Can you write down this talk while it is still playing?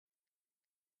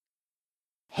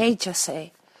Hey,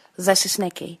 Jesse. This is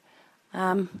Nikki.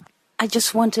 I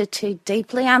just wanted to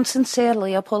deeply and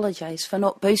sincerely apologise for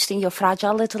not boosting your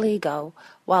fragile little ego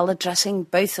while addressing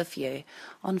both of you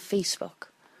on Facebook.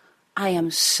 I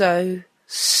am so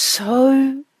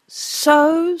sorry.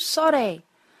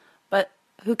 But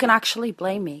who can actually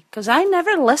blame me? Because I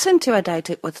never listened to A Doubt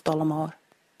It with Dollemocracy.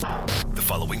 The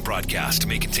following broadcast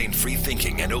may contain free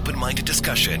thinking and open-minded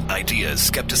discussion, ideas,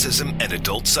 skepticism, and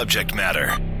adult subject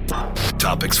matter.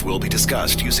 Topics will be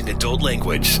discussed using adult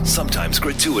language, sometimes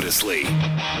gratuitously.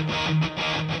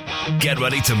 Get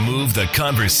ready to move the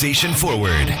conversation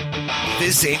forward.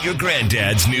 This ain't your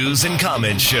granddad's news and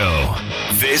comment show.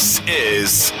 This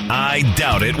is I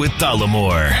Doubt It with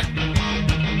Dollemocracy.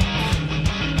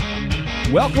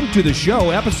 Welcome to the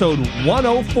show, episode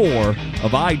 104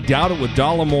 of I Doubt It with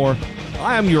Dollemocracy.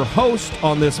 I am your host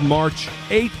on this March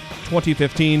 8th,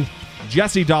 2015,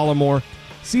 Jesse Dollemocracy.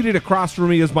 Seated across from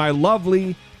me is my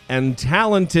lovely and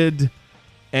talented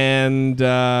and,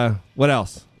 what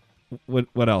else?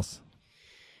 What else?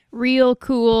 Real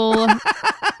cool.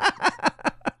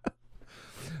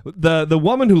 The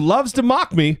woman who loves to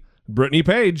mock me, Brittany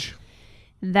Page.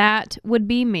 That would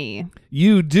be me.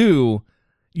 You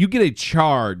get a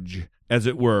charge, as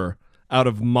it were, out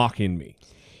of mocking me.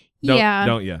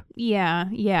 Don't you?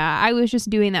 Yeah. I was just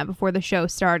doing that before the show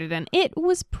started, and it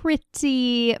was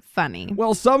pretty funny.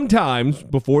 Well, sometimes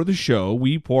before the show,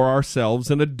 we pour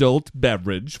ourselves an adult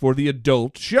beverage for the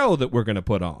adult show that we're going to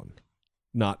put on.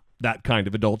 Not that kind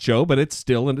of adult show, but it's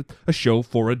still a show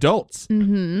for adults.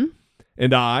 Mm-hmm.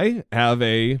 And I have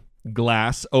a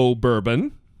glass o'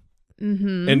 bourbon,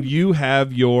 and you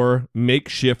have your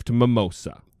makeshift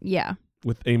mimosa. Yeah.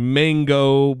 With a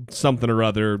mango something or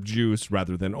other juice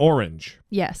rather than orange.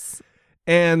 Yes.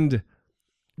 And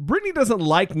Brittany doesn't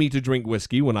like me to drink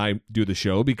whiskey when I do the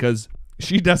show because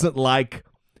she thinks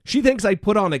I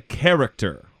put on a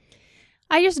character.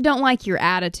 I just don't like your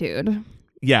attitude.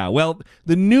 Yeah, well,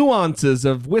 the nuances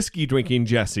of whiskey drinking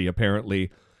Jesse apparently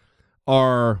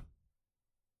are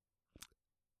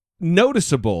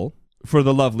noticeable for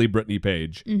the lovely Brittany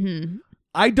Page. Mm-hmm.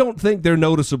 I don't think they're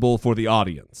noticeable for the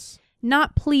audience.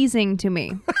 Not pleasing to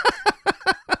me.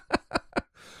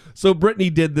 So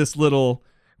Brittany did this little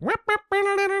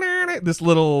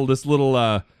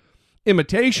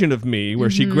imitation of me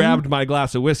where she grabbed my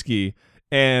glass of whiskey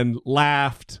and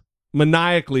laughed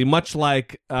maniacally, much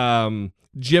like Jim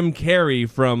Carrey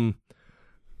from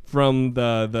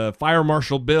the Fire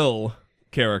Marshal Bill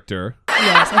character.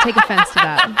 Yes, I take offense to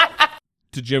that.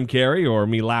 To Jim Carrey or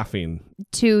me laughing?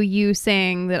 To you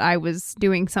saying that I was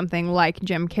doing something like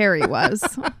Jim Carrey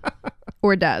was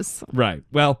or does. Right.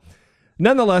 Well,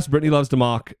 nonetheless, Brittany loves to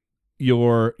mock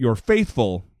your ever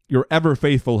faithful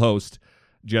host,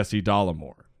 Jesse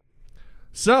Dollemocracy.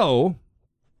 So,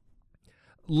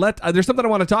 there's something I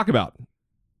want to talk about.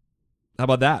 How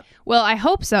about that? Well, I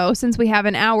hope so, since we have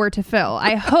an hour to fill.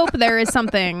 I hope there is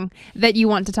something that you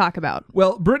want to talk about.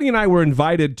 Well, Brittany and I were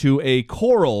invited to a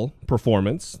choral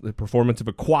performance, the performance of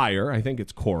a choir. I think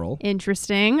it's choral.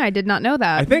 Interesting. I did not know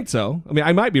that. I think so. I mean,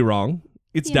 I might be wrong.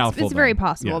 It's doubtful. It's very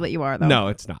possible that you are, though. No,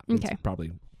 it's not. Okay. It's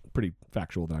probably pretty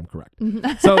factual that I'm correct.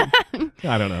 So,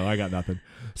 I don't know. I got nothing.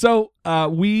 So,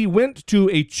 we went to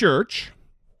a church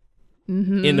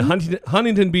in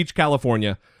Huntington Beach,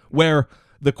 California, where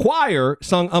the choir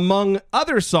sung, among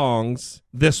other songs,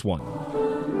 this one.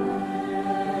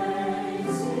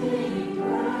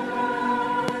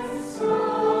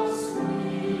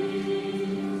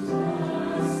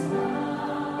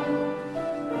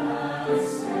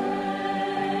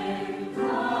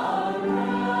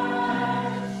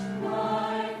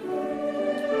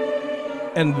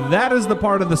 And that is the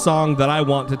part of the song that I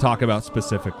want to talk about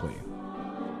specifically.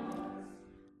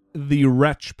 The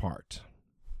wretch part.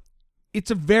 It's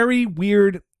a very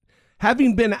weird,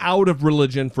 having been out of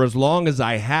religion for as long as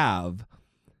I have,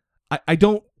 I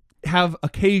don't have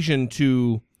occasion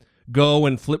to go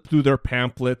and flip through their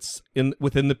pamphlets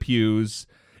within the pews,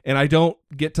 and I don't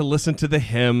get to listen to the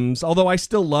hymns, although I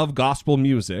still love gospel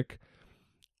music.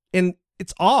 And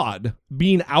it's odd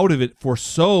being out of it for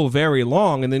so very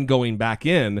long and then going back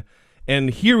in and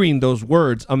hearing those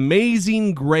words,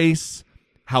 amazing grace,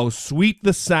 how sweet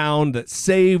the sound that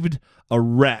saved a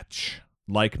wretch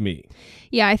like me.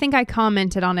 Yeah, I think I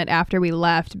commented on it after we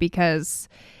left because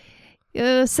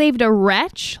saved a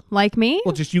wretch like me.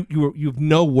 Well, just you've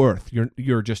no worth.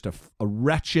 You're just a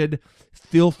wretched,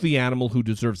 filthy animal who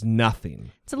deserves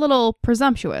nothing. It's a little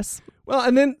presumptuous. Well,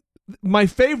 and then my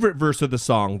favorite verse of the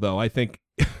song, though, I think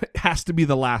has to be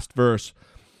the last verse.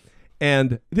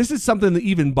 And this is something that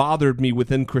even bothered me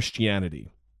within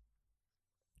Christianity.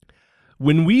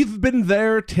 When we've been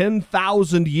there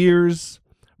 10,000 years,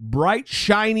 bright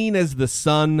shining as the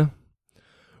sun,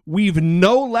 we've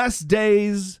no less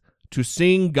days to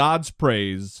sing God's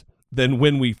praise than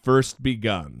when we first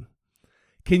begun.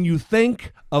 Can you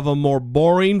think of a more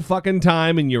boring fucking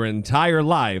time in your entire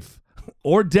life,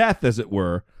 or death as it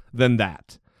were, than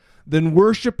that? Than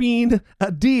worshiping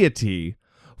a deity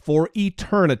for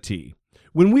eternity.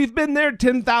 When we've been there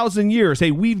 10,000 years,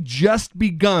 hey, we've just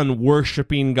begun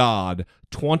worshiping God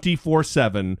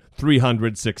 24/7,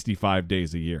 365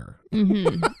 days a year.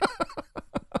 Mm-hmm.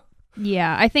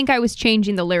 Yeah, I think I was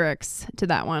changing the lyrics to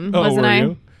that one, Oh, wasn't were I?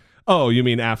 you? Oh, you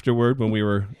mean afterward when we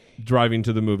were driving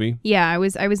to the movie? Yeah, I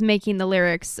was making the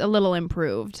lyrics a little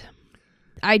improved.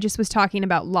 I just was talking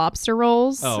about lobster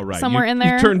rolls somewhere in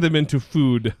there. You turned them into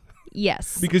food.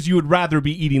 Yes. Because you would rather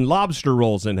be eating lobster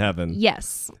rolls in heaven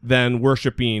Yes. than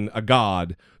worshiping a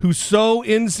God who's so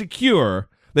insecure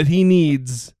that he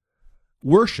needs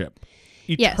worship.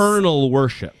 Eternal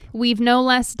worship. We've no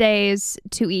less days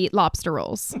to eat lobster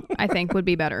rolls, I think would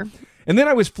be better. And then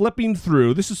I was flipping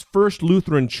through, this is First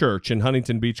Lutheran Church in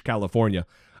Huntington Beach, California.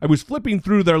 I was flipping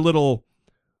through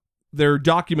their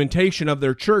documentation of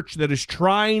their church that is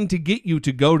trying to get you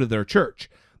to go to their church.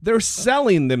 They're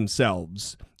selling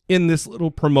themselves in this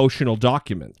little promotional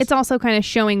document. It's also kind of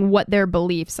showing what their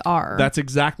beliefs are. That's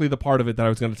exactly the part of it that I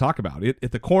was going to talk about.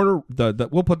 At the corner,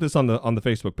 we'll put this on the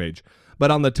Facebook page,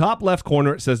 but on the top left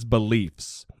corner it says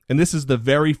beliefs, and this is the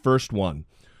very first one.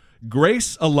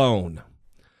 Grace alone.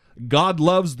 God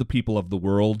loves the people of the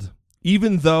world,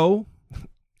 even though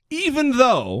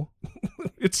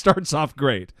it starts off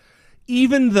great,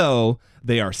 even though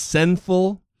they are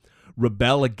sinful,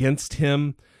 rebel against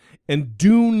him, and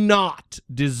do not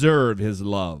deserve his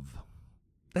love.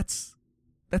 That's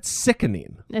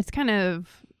sickening. It's kind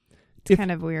of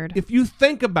weird. If you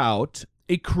think about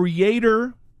a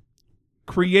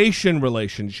creator-creation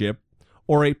relationship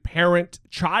or a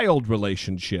parent-child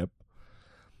relationship,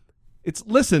 it's,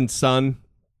 listen, son,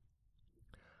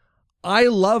 I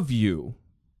love you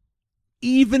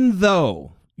even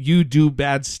though you do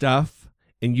bad stuff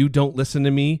and you don't listen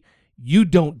to me. You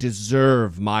don't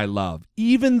deserve my love.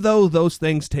 Even though those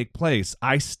things take place,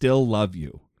 I still love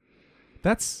you.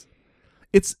 It's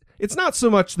not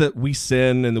so much that we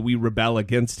sin and that we rebel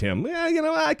against him. Yeah,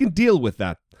 I can deal with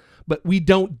that. But we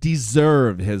don't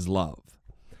deserve his love.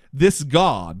 This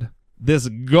God that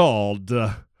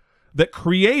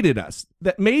created us,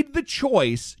 that made the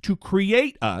choice to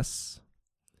create us,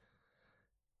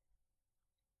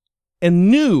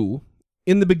 and knew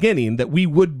in the beginning that we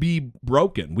would be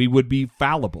broken, we would be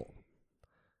fallible.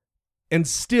 And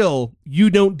still, you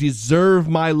don't deserve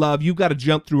my love. You've got to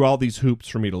jump through all these hoops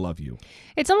for me to love you.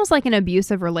 It's almost like an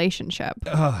abusive relationship.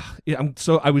 I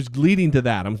was leading to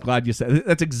that. I'm glad you said it.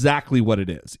 That's exactly what it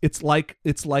is. It's like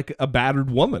a battered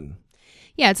woman.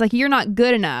 Yeah, it's like, you're not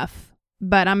good enough,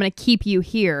 but I'm going to keep you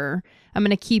here. I'm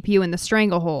going to keep you in the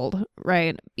stranglehold,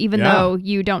 right? Even though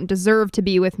you don't deserve to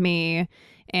be with me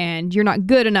and you're not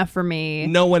good enough for me.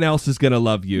 No one else is going to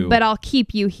love you. But I'll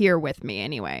keep you here with me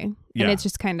anyway. Yeah. And it's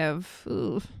just kind of...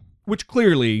 Ooh. Which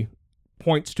clearly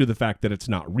points to the fact that it's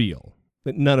not real.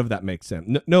 That none of that makes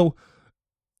sense. No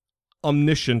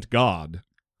omniscient God,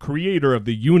 creator of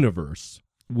the universe,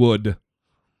 would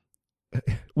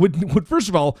first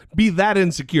of all be that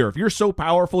insecure. If you're so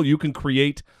powerful you can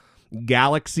create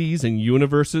galaxies and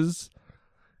universes,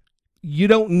 you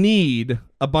don't need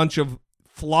a bunch of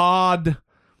flawed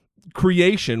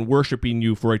creation worshiping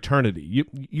you for eternity.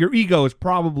 Your ego is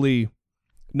probably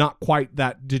not quite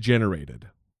that degenerated.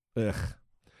 Ugh.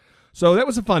 So that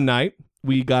was a fun night.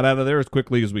 We got out of there as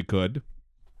quickly as we could.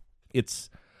 It's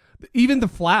even the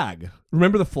flag.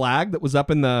 Remember the flag that was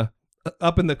up in the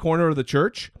corner of the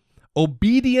church?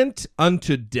 Obedient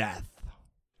unto death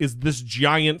is this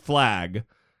giant flag.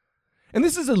 And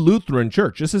this is a Lutheran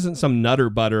church. This isn't some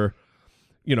nutter butter,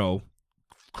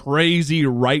 crazy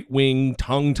right-wing,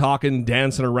 tongue-talking,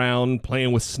 dancing around,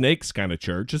 playing with snakes kind of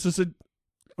church. This is a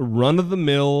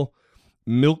run-of-the-mill,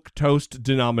 milquetoast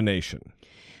denomination.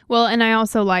 Well, and I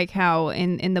also like how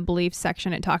in the belief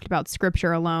section it talked about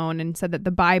scripture alone and said that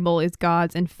the Bible is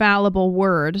God's infallible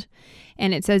word.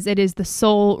 And it says it is the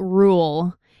sole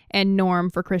rule and norm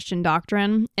for Christian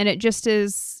doctrine. And it just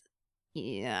is,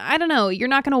 I don't know, you're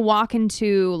not going to walk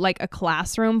into like a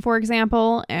classroom, for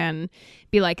example, and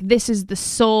be like, this is the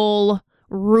sole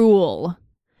rule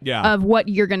of what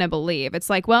you're going to believe. It's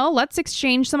like, well, let's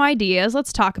exchange some ideas.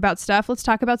 Let's talk about stuff. Let's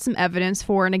talk about some evidence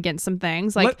for and against some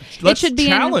things. Like, let's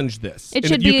challenge this. It and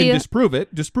should if you be, can disprove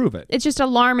it, disprove it. It's just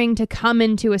alarming to come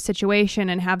into a situation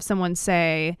and have someone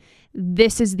say,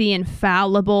 this is the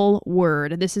infallible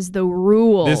word. This is the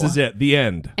rule. This is it. The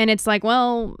end. And it's like,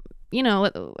 well, how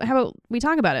about we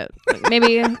talk about it?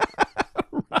 Maybe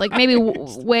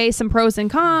weigh some pros and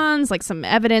cons, like some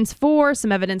evidence for,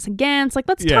 some evidence against. Like,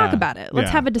 let's talk about it.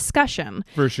 Let's have a discussion.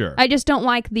 For sure. I just don't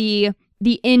like the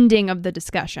ending of the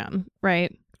discussion,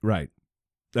 right? Right.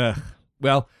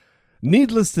 Well,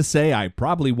 needless to say, I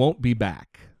probably won't be back.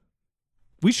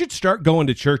 We should start going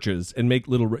to churches and make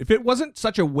little... If it wasn't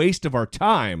such a waste of our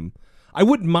time, I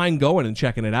wouldn't mind going and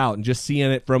checking it out and just seeing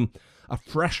it from a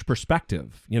fresh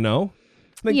perspective, I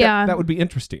think that would be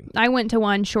interesting. I went to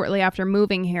one shortly after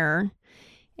moving here,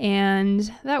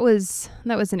 and that was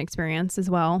an experience as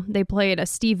well. They played a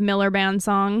Steve Miller Band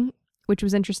song, which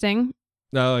was interesting.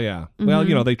 Oh, yeah. Mm-hmm.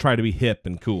 Well, they try to be hip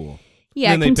and cool.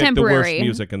 Yeah, and then contemporary. They pick the worst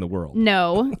music in the world.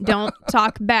 No, don't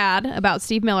talk bad about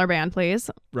Steve Miller Band, please.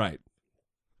 Right.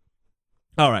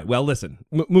 All right. Well, listen,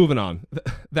 moving on.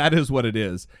 That is what it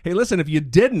is. Hey, listen, if you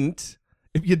just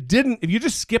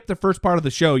skipped the first part of the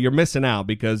show, you're missing out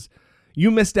because you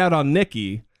missed out on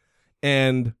Nikki.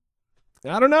 And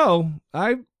I don't know.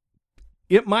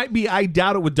 It might be I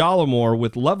Doubt It with Dollemore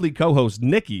with lovely co-host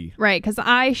Nikki. Right, because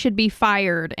I should be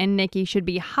fired and Nikki should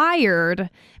be hired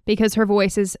because her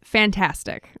voice is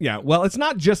fantastic. Yeah, well, it's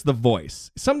not just the voice.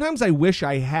 Sometimes I wish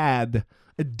I had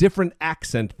a different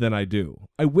accent than I do.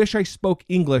 I wish I spoke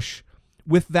English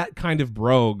with that kind of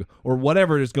brogue or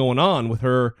whatever is going on with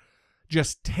her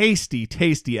just tasty,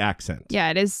 tasty accent.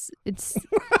 Yeah, it is. It's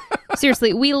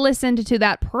seriously, we listened to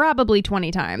that probably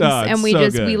 20 times and we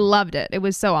loved it. It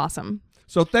was so awesome.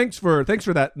 So thanks for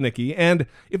that, Nikki. And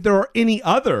if there are any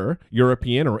other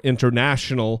European or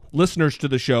international listeners to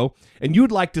the show and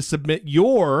you'd like to submit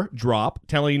your drop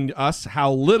telling us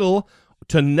how little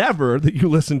to never that you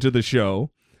listen to the show,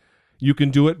 you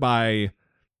can do it by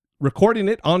recording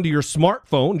it onto your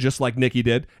smartphone, just like Nikki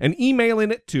did, and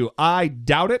emailing it to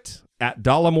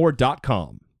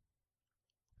idoubitit@dollemore.com.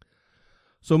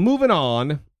 So moving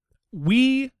on,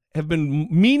 we have been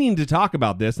meaning to talk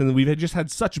about this, and we've just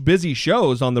had such busy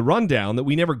shows on the rundown that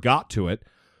we never got to it.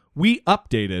 We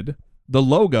updated the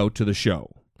logo to the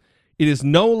show. It is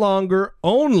no longer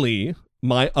only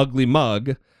my ugly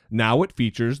mug. Now it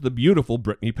features the beautiful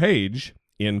Brittany Page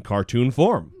in cartoon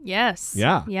form. Yes.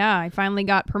 Yeah. Yeah, I finally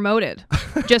got promoted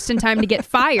just in time to get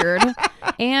fired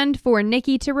and for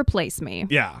Nikki to replace me.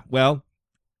 Yeah, well,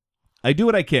 I do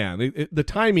what I can. The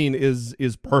timing is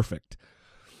perfect.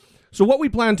 So what we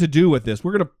plan to do with this,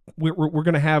 we're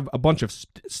gonna have a bunch of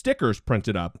stickers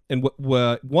printed up, and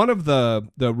one of the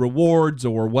rewards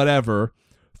or whatever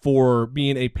for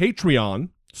being a Patreon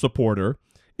supporter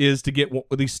is to get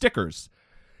these stickers.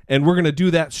 And we're going to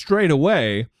do that straight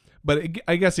away, but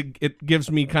I guess it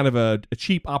gives me kind of a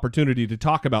cheap opportunity to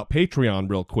talk about Patreon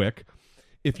real quick.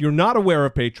 If you're not aware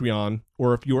of Patreon,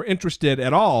 or if you're interested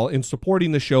at all in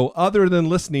supporting the show other than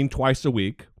listening twice a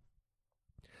week,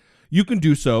 you can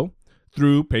do so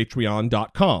through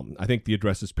patreon.com. I think the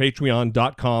address is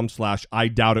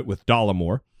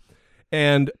patreon.com/IDoubtItWithDollemore.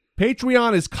 And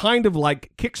Patreon is kind of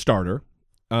like Kickstarter.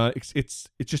 It's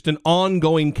just an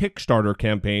ongoing Kickstarter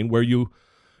campaign where you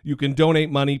can donate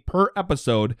money per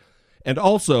episode and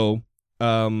also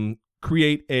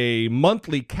create a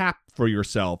monthly cap for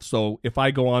yourself. So if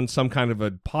I go on some kind of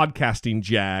a podcasting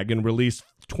jag and release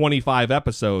 25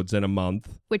 episodes in a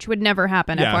month, which would never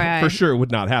happen, yeah, FYI. For sure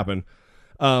would not happen,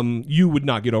 you would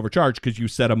not get overcharged because you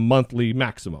set a monthly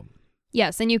maximum.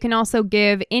 Yes, and you can also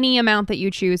give any amount that you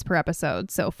choose per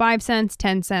episode. So 5 cents,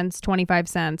 10 cents, 25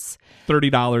 cents. $30,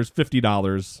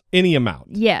 $50, any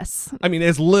amount. Yes. I mean,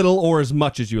 as little or as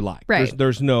much as you like. Right.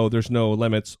 There's no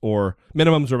limits or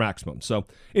minimums or maximums. So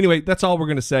anyway, that's all we're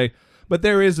going to say. But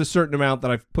there is a certain amount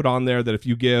that I've put on there that if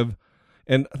you give,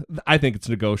 and I think it's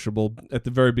negotiable. At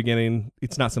the very beginning,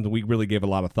 it's not something we really gave a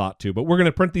lot of thought to. But we're going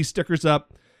to print these stickers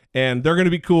up, and they're going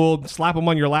to be cool. Slap them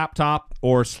on your laptop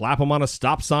or slap them on a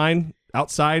stop sign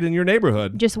outside in your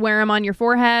neighborhood. Just wear them on your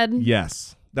forehead.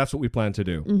 Yes, that's what we plan to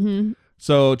do. Mm-hmm.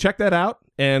 So check that out.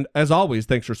 And as always,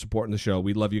 thanks for supporting the show.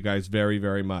 We love you guys very,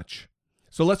 very much.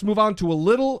 So let's move on to a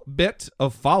little bit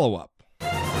of follow-up.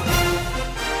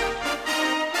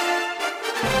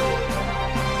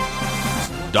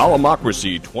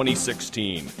 Dollemocracy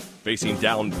 2016. Facing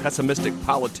down pessimistic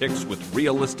politics with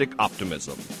realistic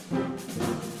optimism.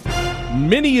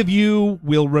 Many of you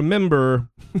will remember...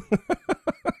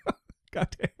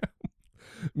 Goddamn.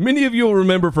 Many of you will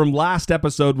remember from last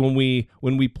episode when we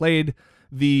played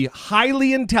the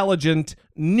highly intelligent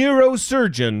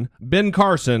neurosurgeon Ben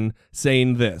Carson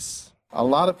saying this. A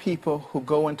lot of people who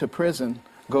go into prison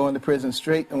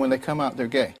straight, and when they come out, they're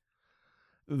gay.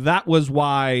 That was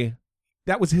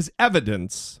his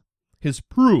evidence, his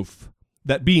proof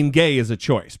that being gay is a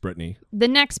choice, Brittany. The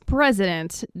next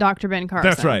president, Dr. Ben Carson.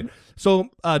 That's right. So,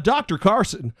 Dr.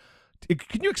 Carson,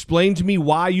 can you explain to me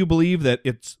why you believe that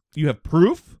you have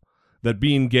proof that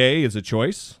being gay is a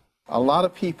choice? A lot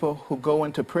of people who go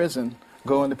into prison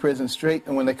straight,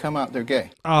 and when they come out, they're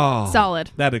gay. Oh,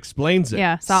 solid. That explains it.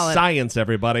 Yeah, solid. Science,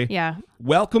 everybody. Yeah.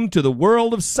 Welcome to the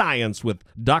world of science with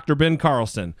Dr. Ben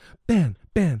Carlson. Ben.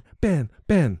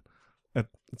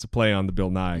 It's a play on the Bill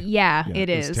Nye. Yeah, it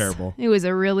is. It's terrible. It was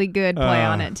a really good play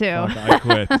on it, too.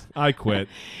 I quit.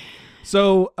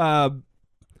 So,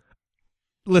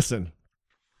 listen,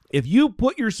 if you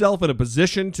put yourself in a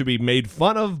position to be made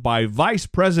fun of by Vice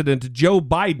President Joe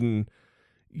Biden,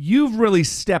 you've really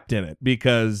stepped in it,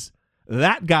 because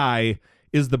that guy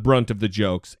is the brunt of the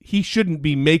jokes. He shouldn't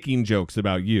be making jokes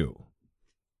about you.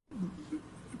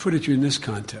 Put it in this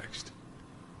context.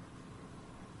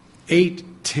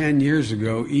 8-10 years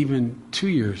ago, even 2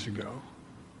 years ago,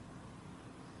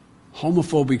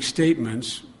 homophobic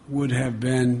statements would have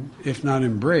been, if not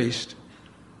embraced,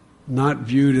 not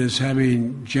viewed as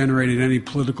having generated any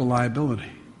political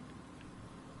liability.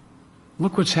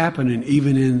 Look what's happening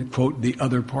even in, quote, the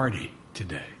other party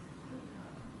today.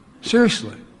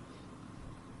 Seriously.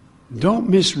 Don't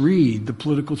misread the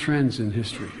political trends in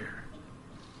history here.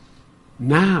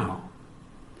 Now,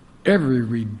 every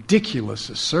ridiculous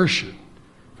assertion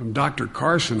from Dr.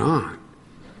 Carson on.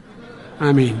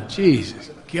 I mean, Jesus,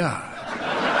 God.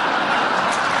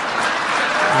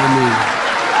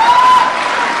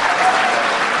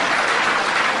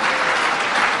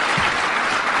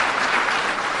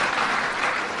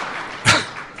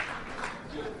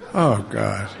 Oh,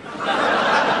 God.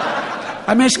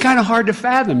 I mean, it's kind of hard to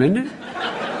fathom, isn't it?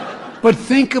 But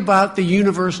think about the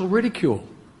universal ridicule.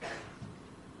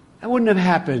 That wouldn't have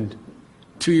happened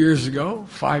 2 years ago,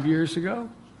 5 years ago.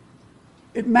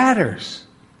 It matters.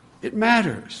 It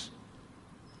matters.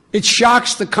 It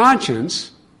shocks the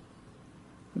conscience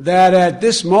that at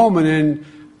this moment in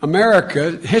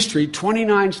America history,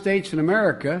 29 states in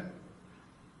America,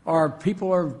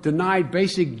 people are denied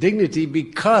basic dignity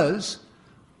because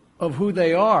of who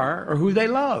they are or who they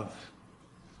love.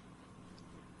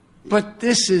 But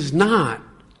this is not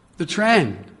the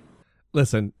trend.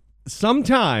 Listen,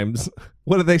 sometimes,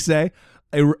 what do they say?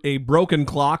 A broken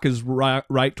clock is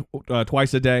right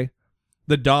twice a day.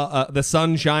 The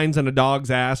sun shines on a dog's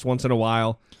ass once in a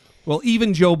while. Well,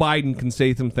 even Joe Biden can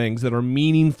say some things that are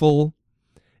meaningful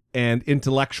and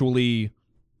intellectually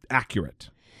accurate.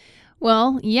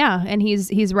 Well, yeah, and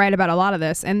he's right about a lot of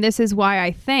this. And this is why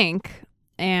I think,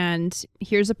 and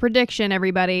here's a prediction,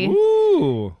 everybody,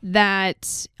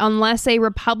 that unless a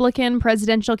Republican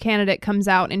presidential candidate comes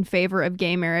out in favor of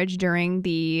gay marriage during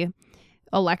the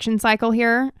election cycle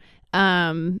here,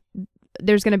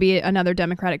 there's going to be another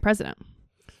Democratic president.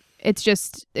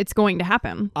 It's going to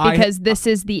happen because this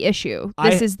is the issue.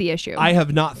 This is the issue. I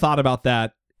have not thought about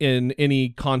that in any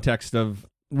context of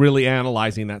really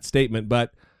analyzing that statement,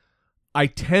 but I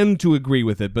tend to agree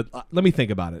with it. But let me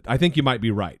think about it. I think you might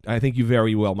be right. I think you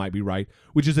very well might be right,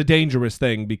 which is a dangerous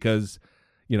thing because,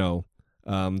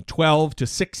 12 to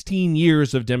 16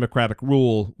 years of Democratic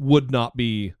rule would not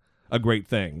be a great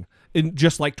thing. And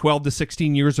just like 12 to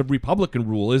 16 years of Republican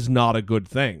rule is not a good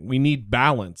thing. We need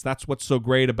balance. That's what's so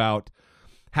great about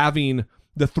having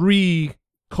the three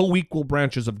co-equal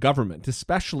branches of government,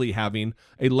 especially having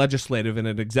a legislative and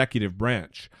an executive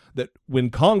branch. That when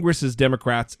Congress is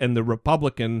Democrats and the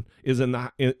Republican is in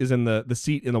the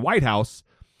seat in the White House,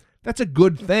 that's a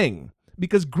good thing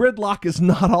because gridlock is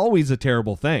not always a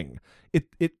terrible thing.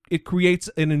 It creates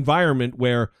an environment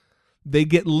where they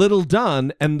get little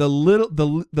done, and the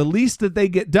least that they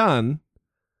get done,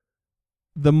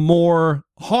 the more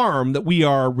harm that we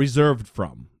are reserved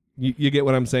from. You get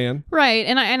what I'm saying? Right,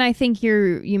 and I think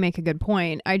you make a good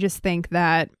point. I just think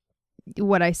that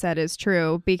what I said is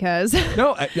true because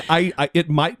no,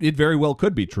 it very well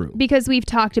could be true because we've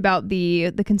talked about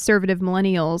the conservative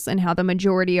millennials and how the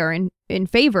majority are in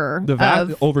favor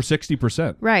of over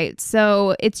 60%. Right.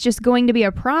 So it's just going to be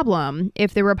a problem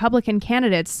if the Republican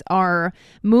candidates are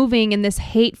moving in this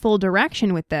hateful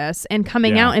direction with this and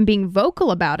coming out and being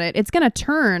vocal about it. It's going to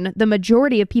turn the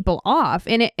majority of people off.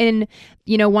 And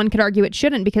one could argue it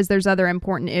shouldn't because there's other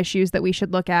important issues that we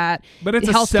should look at. But it's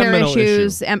healthcare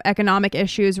issues, issue. Economic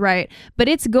issues, right? But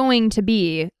it's going to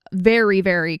be very,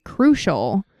 very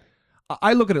crucial.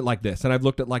 I look at it like this, and I've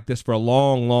looked at it like this for a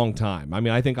long, long time. I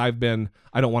mean, I think I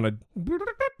don't want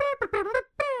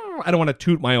to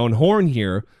toot my own horn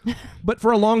here, but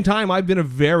for a long time, I've been a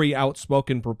very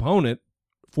outspoken proponent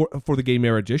for the gay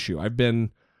marriage issue.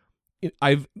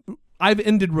 I've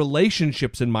ended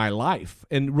relationships in my life,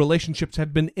 and relationships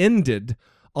have been ended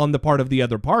on the part of the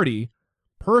other party,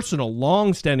 personal,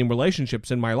 long-standing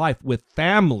relationships in my life with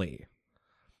family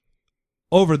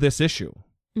over this issue.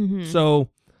 Mm-hmm. So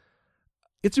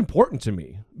it's important to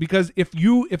me, because if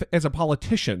as a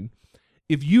politician,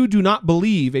 if you do not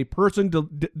believe a person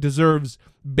deserves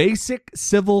basic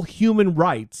civil human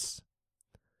rights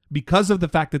because of the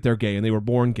fact that they're gay and they were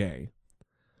born gay,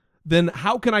 then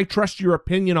how can I trust your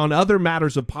opinion on other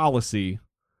matters of policy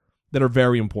that are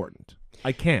very important?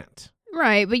 I can't.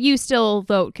 Right, but you still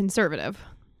vote conservative.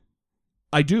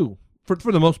 I do.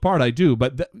 For the most part, I do.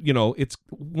 But, it's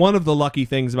one of the lucky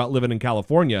things about living in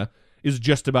California is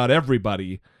just about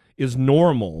everybody is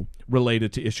normal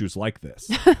related to issues like this.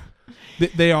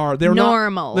 They're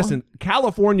normal. Not, listen,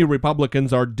 California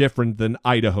Republicans are different than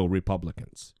Idaho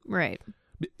Republicans. Right.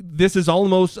 This is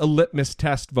almost a litmus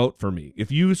test vote for me.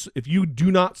 If you do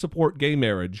not support gay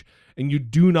marriage and you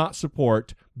do not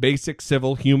support basic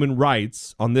civil human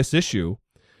rights on this issue,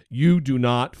 you do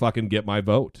not fucking get my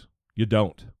vote. You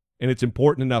don't. And it's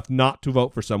important enough not to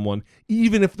vote for someone,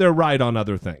 even if they're right on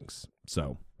other things.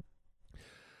 So,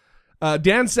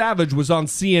 Dan Savage was on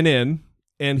CNN,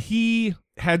 and he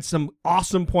had some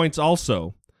awesome points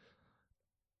also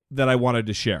that I wanted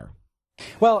to share.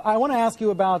 Well, I want to ask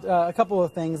you about a couple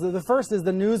of things. The first is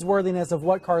the newsworthiness of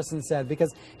what Carson said,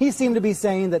 because he seemed to be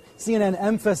saying that CNN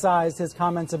emphasized his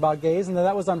comments about gays and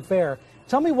that was unfair.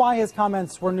 Tell me why his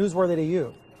comments were newsworthy to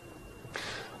you.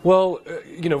 Well,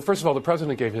 first of all, the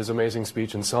president gave his amazing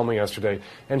speech in Selma yesterday,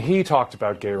 and he talked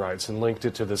about gay rights and linked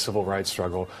it to the civil rights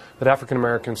struggle, that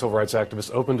African-American civil rights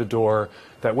activists opened a door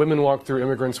that women walked through,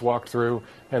 immigrants walked through,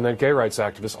 and that gay rights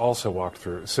activists also walked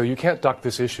through. So you can't duck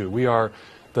this issue.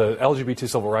 The LGBT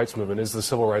civil rights movement is the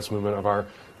civil rights movement of our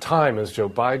time, as Joe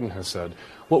Biden has said.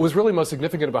 What was really most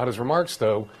significant about his remarks,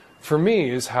 though, for me,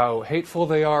 is how hateful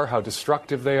they are, how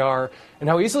destructive they are, and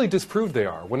how easily disproved they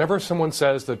are. Whenever someone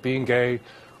says that being gay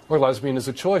or lesbian is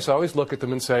a choice, I always look at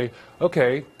them and say,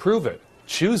 okay, prove it.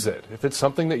 Choose it. If it's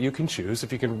something that you can choose,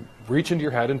 if you can reach into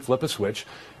your head and flip a switch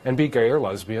and be gay or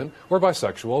lesbian or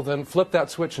bisexual, then flip that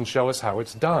switch and show us how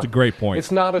it's done. That's a great point.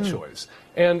 It's not a choice.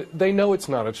 And they know it's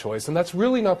not a choice, and that's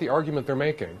really not the argument they're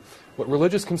making. What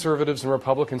religious conservatives and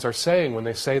Republicans are saying when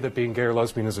they say that being gay or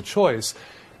lesbian is a choice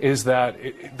is that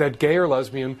gay or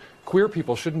lesbian queer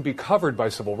people shouldn't be covered by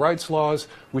civil rights laws,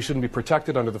 we shouldn't be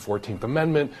protected under the 14th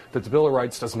Amendment, that the Bill of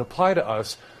Rights doesn't apply to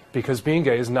us because being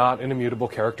gay is not an immutable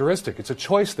characteristic. It's a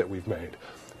choice that we've made.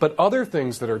 But other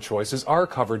things that are choices are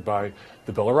covered by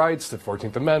the Bill of Rights, the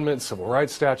 14th Amendment, civil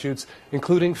rights statutes,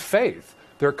 including faith.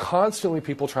 There are constantly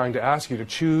people trying to ask you to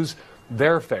choose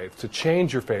their faith, to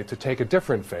change your faith, to take a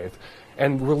different faith.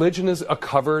 And religion is a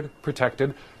covered,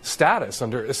 protected status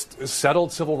under a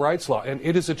settled civil rights law, and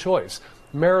it is a choice.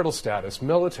 Marital status,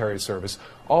 military service,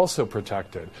 also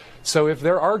protected. So if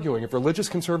religious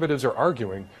conservatives are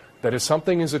arguing that if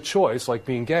something is a choice, like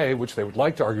being gay, which they would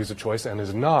like to argue is a choice and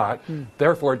is not,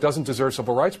 therefore it doesn't deserve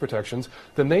civil rights protections,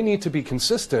 then they need to be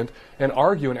consistent and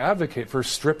argue and advocate for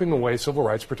stripping away civil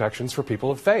rights protections for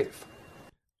people of faith.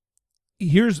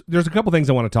 There's a couple things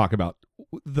I want to talk about.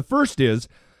 The first is,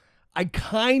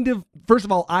 first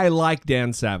of all, I like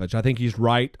Dan Savage. I think he's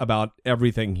right about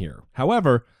everything here.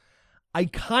 However, I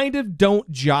kind of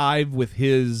don't jive with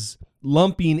his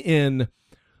lumping in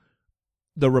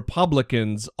the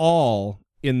Republicans all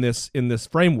in this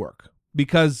framework,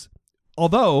 because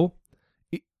although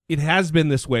it has been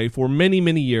this way for many,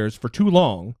 many years, for too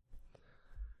long,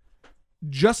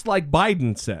 just like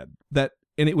Biden said that,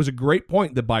 and it was a great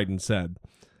point that Biden said,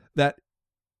 that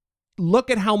look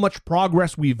at how much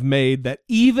progress we've made, that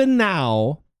even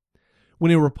now,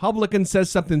 when a Republican says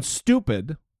something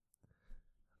stupid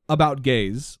about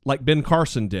gays, like Ben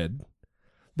Carson did,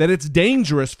 that it's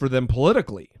dangerous for them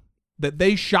politically, that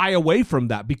they shy away from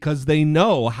that because they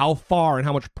know how far and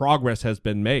how much progress has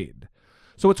been made.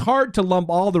 So it's hard to lump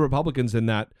all the Republicans in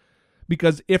that,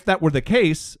 because if that were the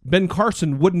case, Ben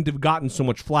Carson wouldn't have gotten so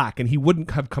much flack, and he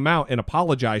wouldn't have come out and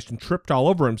apologized and tripped all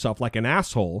over himself like an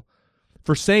asshole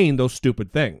for saying those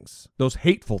stupid things, those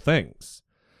hateful things.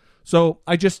 So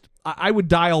I would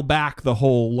dial back the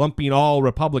whole lumping all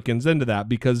Republicans into that,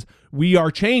 because we are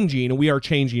changing, and we are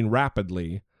changing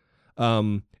rapidly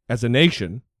as a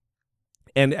nation.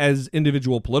 And as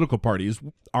individual political parties,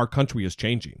 our country is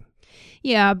changing.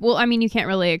 Yeah, well, I mean, you can't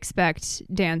really expect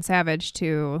Dan Savage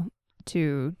to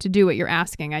to do what you're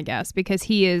asking, I guess, because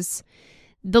he is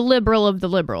the liberal of the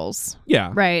liberals.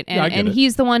 Yeah. Right. And, Yeah, I get it.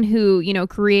 he's the one who,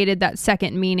 created that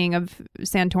second meaning of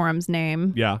Santorum's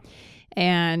name. Yeah.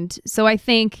 And so I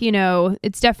think,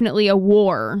 it's definitely a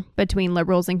war between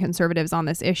liberals and conservatives on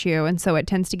this issue. And so it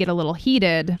tends to get a little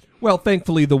heated. Well,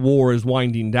 thankfully, the war is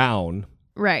winding down.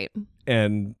 Right.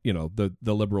 And, the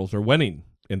liberals are winning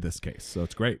in this case. So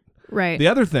it's great. Right. The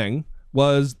other thing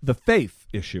was the faith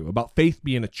issue, about faith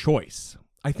being a choice.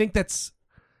 I think that's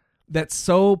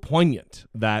so poignant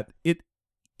that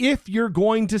if you're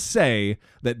going to say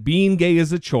that being gay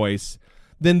is a choice,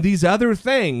 then these other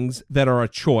things that are a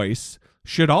choice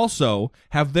should also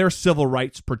have their civil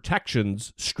rights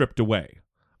protections stripped away,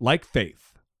 like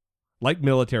faith, like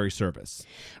military service.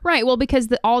 Right. Well, because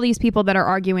all these people that are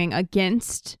arguing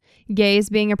against gays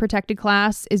being a protected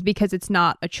class is because it's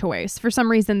not a choice. For some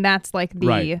reason, that's like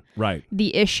the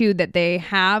issue that they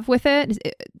have with it.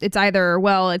 It's either,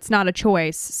 well, it's not a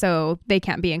choice, so they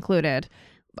can't be included.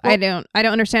 Well, I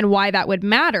don't understand why that would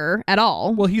matter at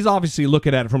all. Well, he's obviously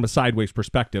looking at it from a sideways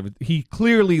perspective. He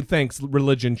clearly thinks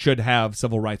religion should have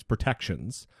civil rights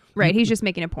protections. Right, he's just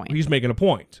making a point. He's making a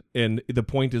point, and the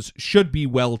point should be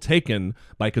well taken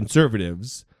by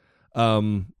conservatives.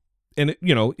 And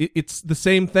it's the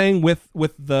same thing with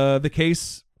the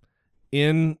case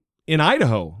in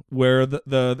Idaho, where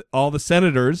all the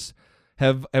senators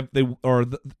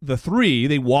the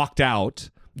three walked out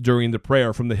during the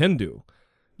prayer from the Hindu.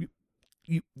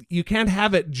 You can't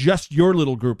have it just your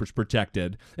little group is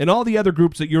protected, and all the other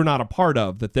groups that you're not a part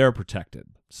of that they're protected.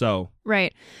 So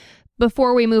right.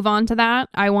 Before we move on to that,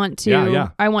 I want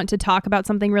to talk about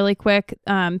something really quick.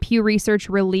 Pew Research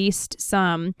released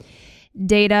some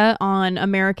data on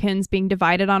Americans being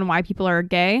divided on why people are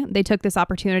gay. They took this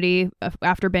opportunity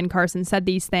after Ben Carson said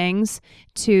these things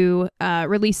to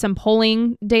release some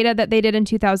polling data that they did in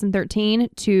 2013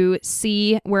 to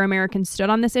see where Americans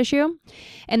stood on this issue.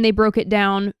 And they broke it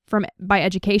down by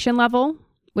education level,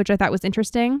 which I thought was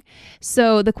interesting.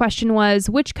 So the question was,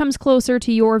 which comes closer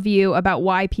to your view about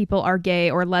why people are gay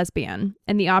or lesbian?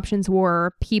 And the options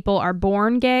were: people are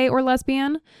born gay or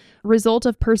lesbian, result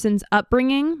of person's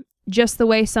upbringing, just the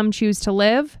way some choose to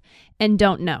live, and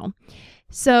don't know.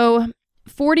 So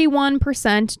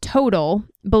 41% total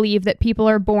believe that people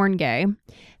are born gay.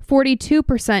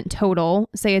 42% total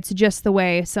say it's just the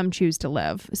way some choose to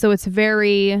live. So it's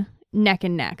very neck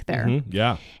and neck there. Mm-hmm,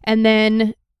 yeah. And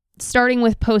then starting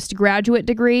with postgraduate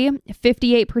degree,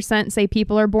 58% say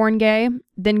people are born gay.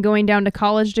 Then going down to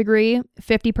college degree,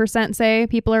 50% say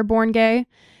people are born gay.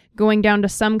 Going down to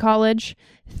some college,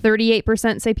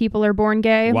 38% say people are born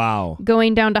gay. Wow.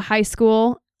 Going down to high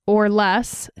school or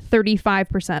less,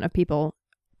 35% of people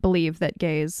believe that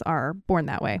gays are born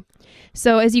that way.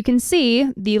 So as you can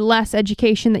see, the less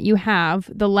education that you have,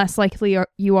 the less likely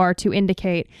you are to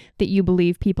indicate that you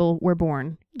believe people were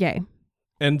born gay.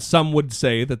 And some would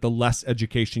say that the less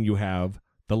education you have,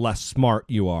 the less smart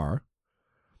you are.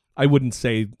 I wouldn't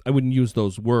use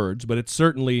those words, but it's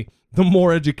certainly the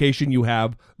more education you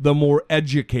have, the more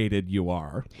educated you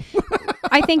are.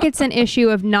 I think it's an issue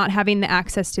of not having the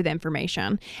access to the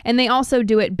information. And they also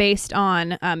do it based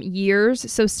on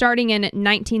years. So starting in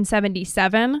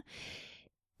 1977,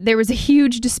 there was a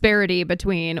huge disparity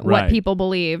between what people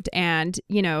believed. And,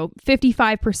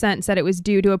 55% said it was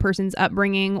due to a person's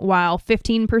upbringing, while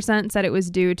 15% said it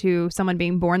was due to someone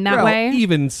being born that way.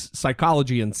 Even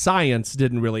psychology and science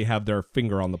didn't really have their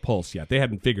finger on the pulse yet. They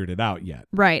hadn't figured it out yet.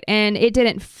 Right. And it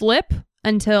didn't flip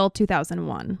until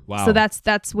 2001. Wow. So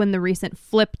that's when the recent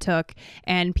flip took,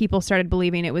 and people started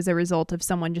believing it was a result of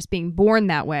someone just being born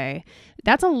that way.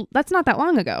 That's not that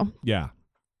long ago. Yeah.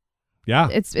 Yeah.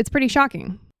 It's pretty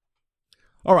shocking.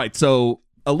 All right, so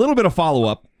a little bit of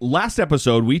follow-up. Last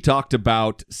episode, we talked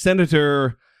about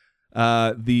Senator,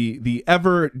 the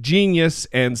ever genius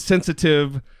and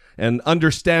sensitive and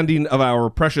understanding of our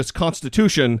precious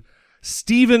Constitution,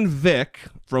 Stephen Vick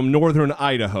from northern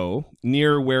Idaho,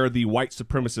 near where the white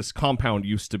supremacist compound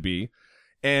used to be.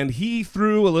 And he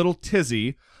threw a little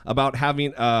tizzy about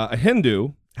having a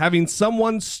Hindu, having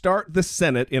someone start the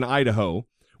Senate in Idaho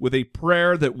with a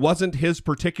prayer that wasn't his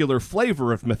particular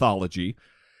flavor of mythology,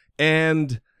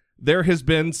 and there has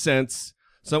been since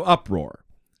some uproar.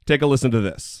 Take a listen to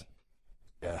this.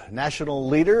 A national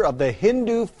leader of the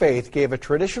Hindu faith gave a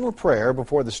traditional prayer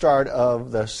before the start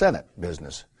of the Senate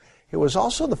business. It was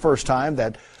also the first time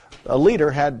that a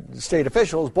leader had state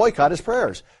officials boycott his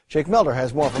prayers. Jake Milder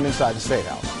has more from inside the State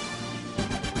House.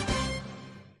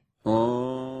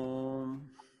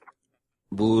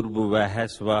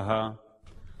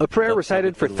 A prayer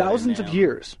recited for thousands of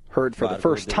years, heard for the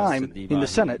first time in the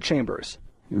Senate chambers.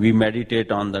 We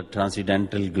meditate on the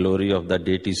transcendental glory of the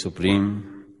deity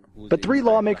supreme. But 3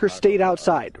 lawmakers stayed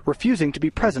outside, refusing to be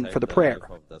present for the prayer.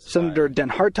 Senator Den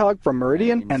Hartog from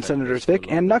Meridian and Senators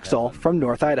Vick and Nuxall from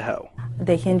North Idaho.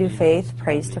 The Hindu faith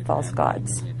prays to false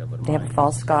gods. They have a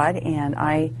false god, and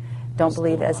I don't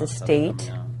believe as a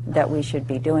state that we should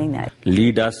be doing that.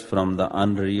 Lead us from the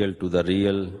unreal to the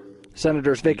real.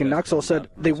 Senators Vick and Nuxall said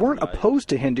they weren't opposed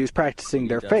to Hindus practicing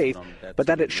their faith, but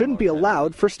that it shouldn't be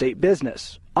allowed for state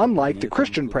business, unlike the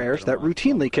Christian prayers that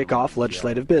routinely kick off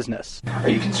legislative business. Are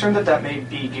you concerned that that may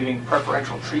be giving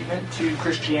preferential treatment to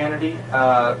Christianity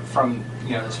from,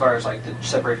 as far as like the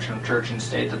separation of church and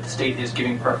state, that the state is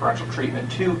giving preferential treatment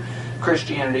to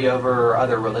Christianity over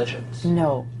other religions?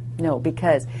 No,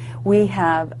 because we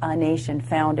have a nation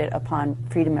founded upon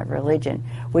freedom of religion,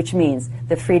 which means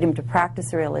the freedom to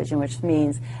practice a religion, which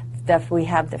means that we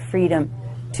have the freedom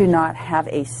to not have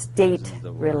a state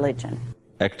religion.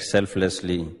 Act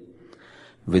selflessly,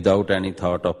 without any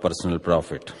thought of personal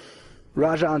profit.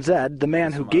 Raja Anzed, the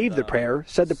man who gave the prayer,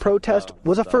 said the protest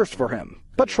was a first for him,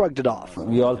 but shrugged it off.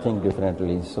 We all think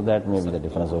differently, so that may be the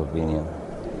difference of opinion.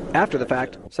 After the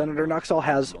fact, Senator Nuxall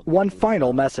has one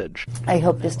final message. I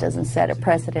hope this doesn't set a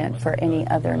precedent for any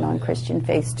other non-Christian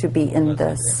faiths to be in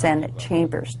the Senate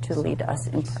chambers to lead us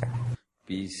in prayer.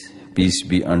 Peace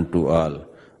be unto all.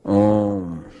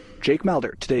 Om. Jake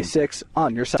Melder, Today 6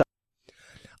 on your side.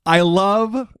 I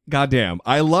love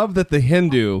that the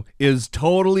Hindu is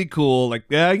totally cool. Like,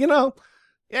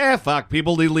 fuck,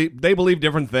 people, they believe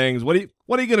different things. What are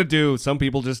you going to do? Some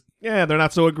people just, they're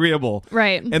not so agreeable.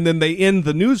 Right. And then they end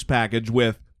the news package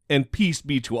with, and peace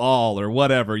be to all, or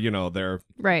whatever, their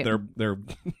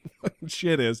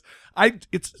shit is.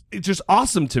 It's just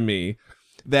awesome to me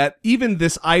that even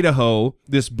this Idaho,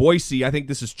 this Boise, I think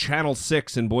this is Channel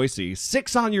 6 in Boise,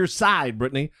 6 on your side,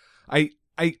 Brittany. I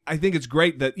think it's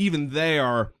great that even they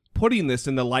are putting this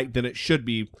in the light that it should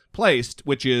be placed,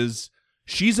 which is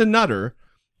she's a nutter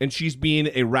and she's being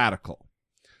a radical.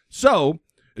 So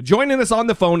joining us on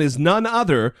the phone is none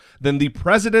other than the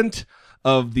president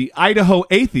of the Idaho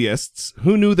Atheists,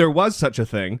 who knew there was such a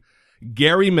thing,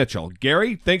 Gary Mitchell.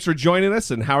 Gary, thanks for joining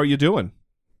us, and how are you doing?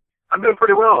 I'm doing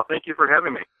pretty well. Thank you for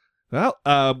having me. Well,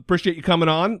 appreciate you coming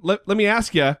on. Let me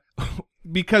ask you,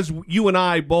 because you and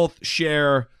I both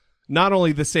share not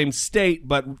only the same state,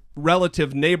 but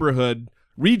relative neighborhood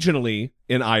regionally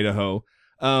in Idaho,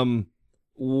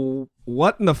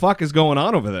 what in the fuck is going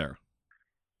on over there?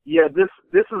 Yeah, this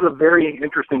is a very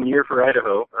interesting year for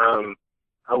Idaho.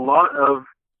 A lot of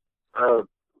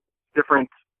different,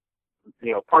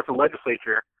 parts of the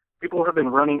legislature, people have been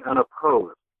running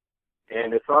unopposed.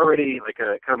 And it's already like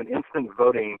a kind of an instant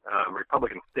voting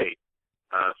Republican state.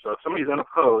 So if somebody's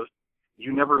unopposed,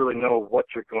 you never really know what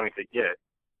you're going to get.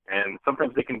 And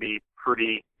sometimes they can be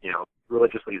pretty,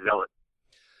 religiously zealot.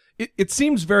 It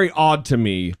seems very odd to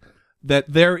me that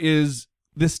there is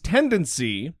this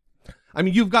tendency. I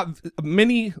mean, you've got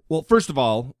many. Well, first of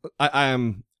all,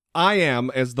 I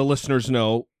am, as the listeners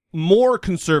know, more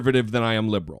conservative than I am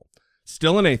liberal.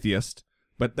 Still an atheist,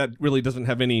 but that really doesn't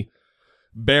have any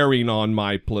bearing on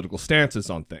my political stances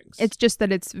on things. It's just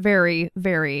that it's very,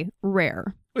 very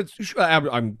rare.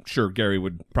 I'm sure Gary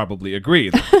would probably agree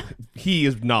that he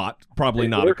is probably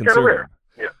not a conservative.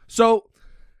 Yeah. So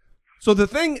the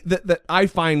thing that I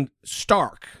find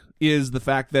stark is the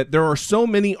fact that there are so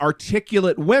many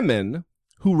articulate women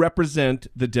who represent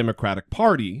the Democratic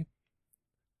Party,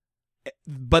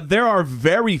 but there are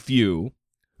very few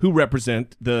who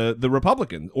represent the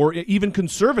Republicans or even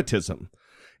conservatism.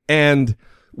 And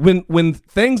when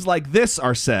things like this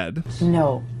are said...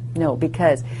 No,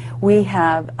 because we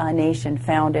have a nation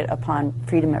founded upon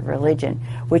freedom of religion,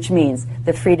 which means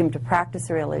the freedom to practice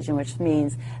a religion, which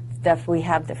means that we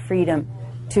have the freedom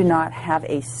to not have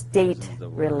a state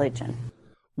religion.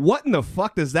 What in the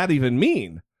fuck does that even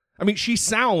mean? I mean, she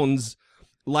sounds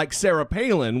like Sarah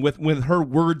Palin with her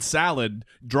word salad,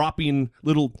 dropping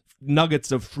little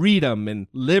nuggets of freedom and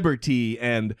liberty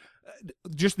and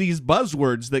just these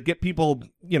buzzwords that get people,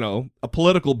 a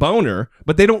political boner,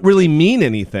 but they don't really mean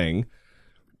anything.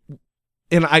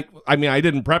 And I mean, I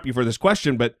didn't prep you for this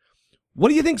question, but what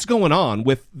do you think's going on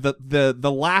with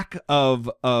the lack of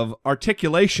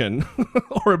articulation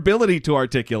or ability to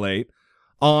articulate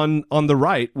on the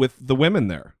right with the women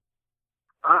there?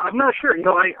 I'm not sure.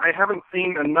 I haven't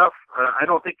seen enough. I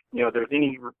don't think, there's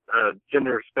any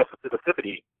gender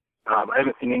specificity. I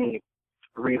haven't seen any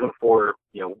reason for,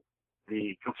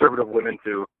 the conservative women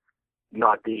to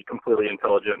not be completely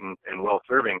intelligent and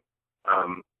well-serving.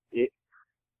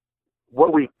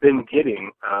 What we've been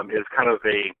getting is kind of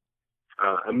a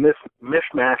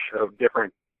mishmash of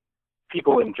different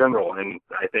people in general, and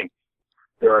I think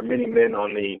there are many men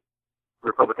on the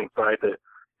Republican side that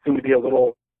seem to be a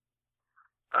little,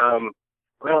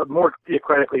 more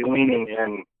theocratically leaning,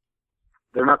 and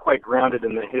they're not quite grounded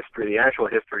in the actual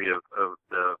history of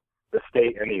the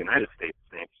state and the United States.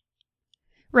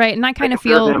 Right, and I kind of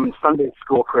consider feel them Sunday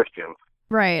school Christians.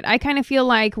 Right. I kind of feel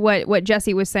like what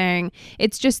Jesse was saying,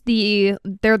 it's just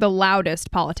they're the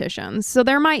loudest politicians. So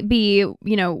there might be,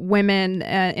 women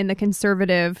in the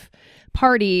conservative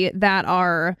party that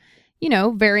are,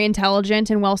 very intelligent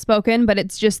and well-spoken, but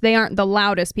it's just they aren't the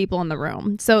loudest people in the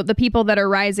room. So the people that are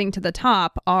rising to the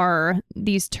top are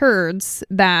these turds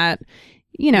that,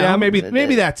 Yeah, maybe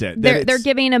that's it. They're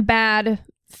giving a bad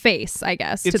face, I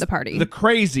guess, to the party. The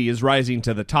crazy is rising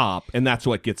to the top, and that's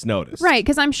what gets noticed. Right,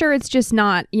 because I'm sure it's just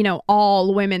not,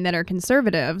 all women that are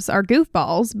conservatives are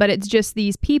goofballs, but it's just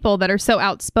these people that are so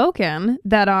outspoken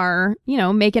that are,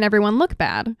 making everyone look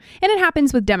bad. And it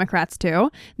happens with Democrats, too.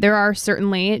 There are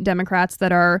certainly Democrats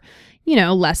that are,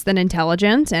 less than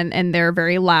intelligent, and they're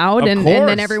very loud, and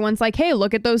then everyone's like, hey,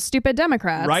 look at those stupid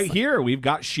Democrats. Right here, we've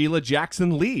got Sheila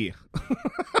Jackson Lee.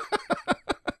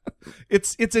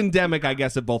 It's endemic, I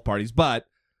guess, at both parties, but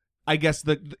I guess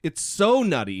it's so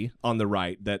nutty on the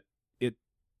right that it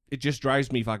just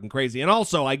drives me fucking crazy. And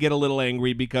also, I get a little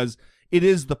angry because it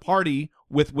is the party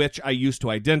with which I used to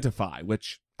identify,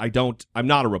 which I'm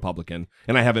not a Republican,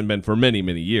 and I haven't been for many,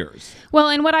 many years. Well,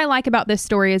 and what I like about this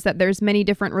story is that there's many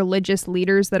different religious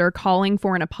leaders that are calling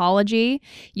for an apology.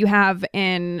 You have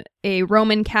a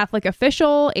Roman Catholic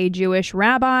official, a Jewish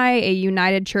rabbi, a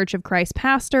United Church of Christ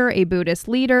pastor, a Buddhist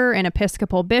leader, an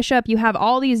Episcopal bishop. You have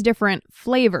all these different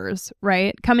flavors,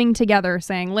 right, coming together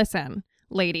saying, listen,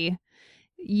 lady,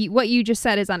 what you just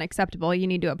said is unacceptable. You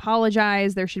need to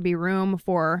apologize. There should be room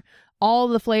for all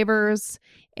the flavors,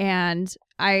 and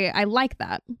I like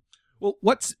that. Well,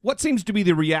 what seems to be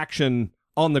the reaction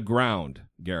on the ground,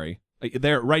 Gary?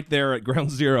 Right there at Ground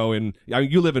Zero,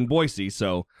 you live in Boise,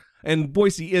 and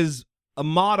Boise is a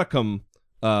modicum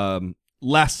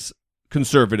less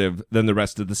conservative than the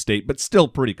rest of the state, but still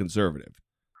pretty conservative.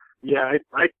 Yeah,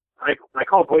 I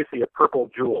call Boise a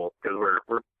purple jewel because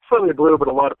we're slightly blue, but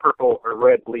a lot of purple or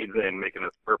red bleeds in, making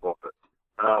us purple. But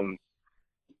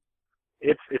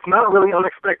it's not really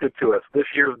unexpected to us. This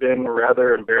year's been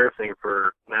rather embarrassing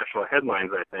for national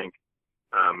headlines, I think.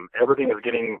 Everything is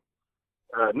getting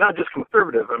not just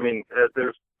conservative. I mean,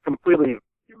 there's completely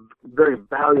very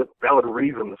valid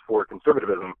reasons for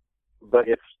conservatism, but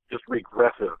it's just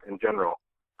regressive in general.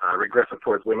 Regressive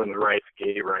towards women's rights,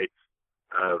 gay rights,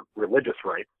 religious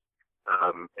rights.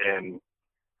 And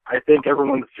I think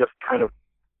everyone's just kind of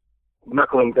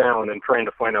knuckling down and trying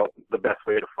to find out the best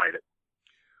way to fight it.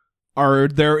 Are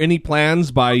there any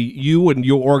plans by you and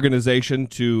your organization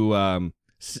to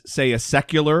say a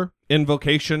secular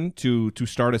invocation to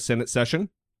start a Senate session?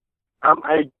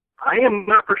 I am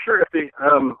not for sure if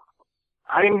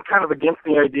I'm kind of against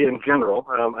the idea in general.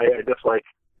 I dislike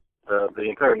the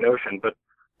entire notion, but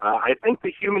I think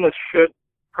the humanists should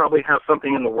probably have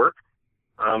something in the work.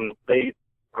 They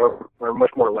are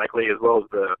much more likely, as well as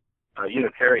the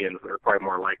Unitarians are probably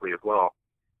more likely as well.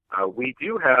 We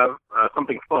do have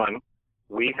something fun.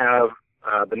 We have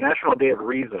the National Day of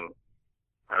Reason.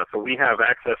 So we have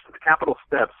access to the Capitol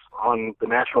steps on the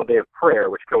National Day of Prayer,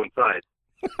 which coincides.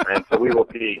 And so we will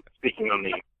be speaking on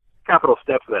the Capitol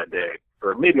steps that day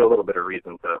for maybe a little bit of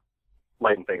reason to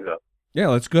lighten things up.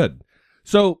 Yeah, that's good.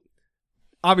 So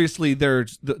obviously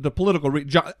there's the political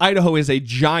Idaho is a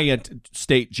giant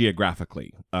state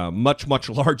geographically, much, much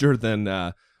larger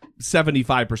than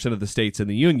 75% of the states in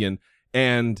the Union.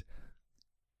 And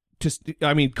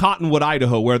Cottonwood,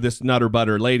 Idaho, where this Nutter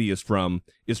Butter lady is from,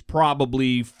 is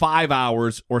probably 5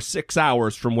 hours or 6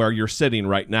 hours from where you're sitting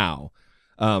right now,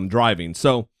 driving.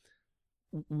 So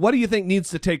what do you think needs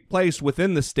to take place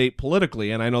within the state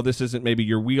politically? And I know this isn't maybe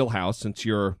your wheelhouse, since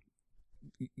you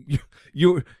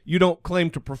don't claim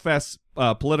to profess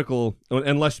political,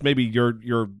 unless maybe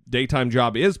your daytime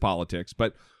job is politics.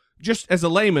 But just as a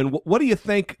layman, what do you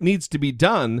think needs to be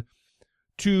done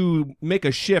to make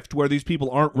a shift where these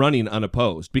people aren't running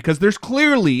unopposed? Because there's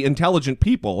clearly intelligent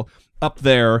people up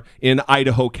there in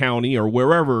Idaho County or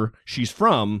wherever she's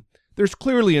from. There's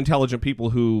clearly intelligent people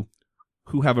who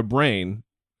have a brain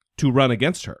to run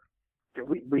against her.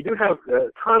 We do have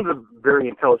tons of very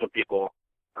intelligent people.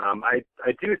 I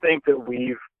do think that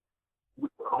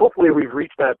hopefully we've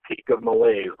reached that peak of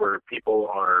malaise where people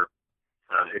are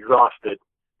exhausted,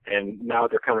 and now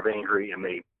they're kind of angry and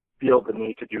they feel the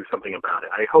need to do something about it.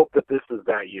 I hope that this is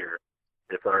that year.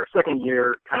 It's our second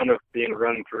year kind of being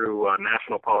run through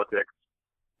national politics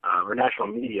or national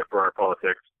media for our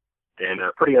politics in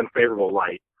a pretty unfavorable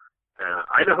light.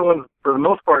 Idahoans, for the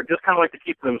most part, just kind of like to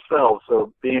keep to themselves,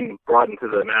 so being brought into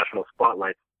the national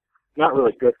spotlight is not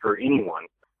really good for anyone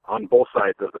on both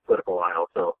sides of the political aisle.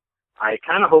 So I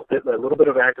kind of hope that a little bit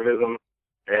of activism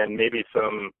and maybe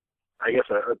some, I guess,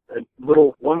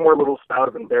 one more little spout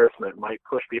of embarrassment might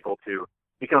push people to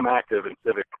become active and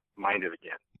civic-minded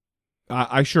again.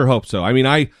 I sure hope so. I mean,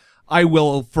 I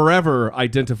will forever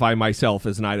identify myself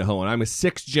as an Idahoan. I'm a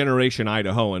sixth-generation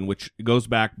Idahoan, which goes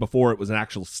back before it was an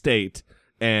actual state,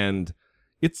 and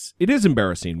it is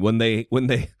embarrassing when they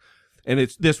and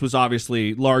this was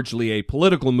obviously largely a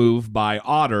political move by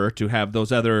Otter to have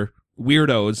those other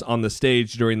weirdos on the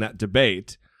stage during that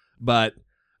debate, but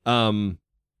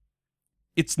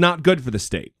it's not good for the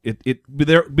state.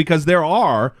 Because there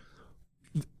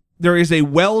is a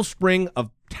wellspring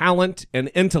of talent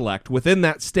and intellect within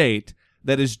that state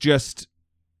that is just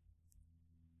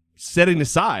setting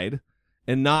aside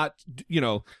and not,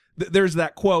 there's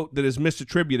that quote that is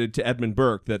misattributed to Edmund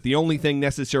Burke that the only thing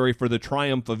necessary for the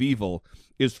triumph of evil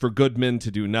is for good men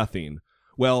to do nothing.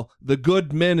 Well, the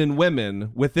good men and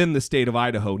women within the state of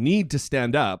Idaho need to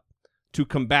stand up to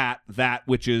combat that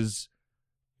which is,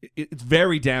 it's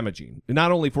very damaging,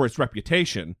 not only for its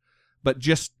reputation, but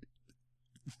just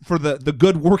for the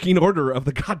good working order of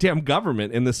the goddamn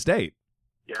government in the state.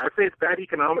 Yeah, I'd say it's bad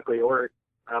economically, or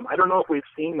I don't know if we've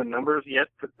seen the numbers yet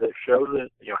that show that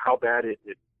how bad it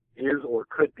is or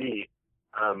could be.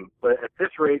 But at this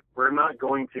rate, we're not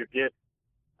going to get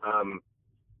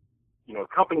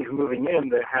companies moving in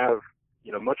that have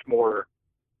much more.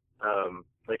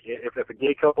 Like if a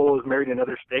gay couple is married in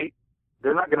another state,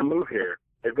 they're not going to move here.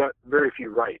 They've got very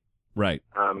few rights. Right.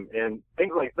 And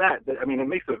things like that, it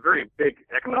makes a very big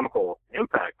economical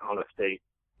impact on a state.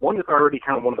 One that's already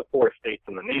kind of one of the poorest states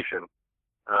in the nation.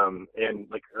 And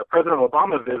like President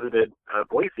Obama visited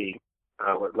Boise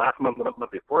last month, the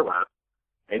month before last,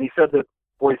 and he said that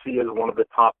Boise is one of the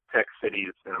top tech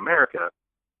cities in America.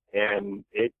 And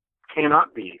it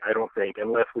cannot be, I don't think,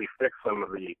 unless we fix some of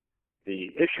the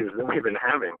issues that we've been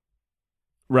having.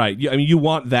 Right. I mean, you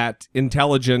want that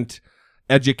intelligent,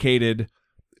 educated,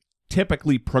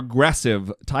 typically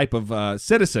progressive type of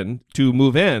citizen to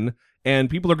move in, and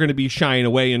people are going to be shying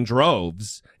away in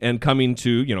droves and coming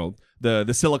to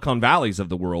the Silicon Valleys of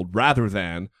the world rather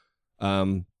than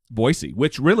Boise,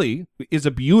 which really is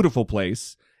a beautiful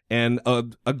place and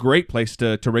a great place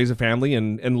to raise a family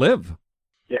and live.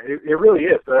 Yeah, it really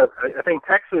is. I think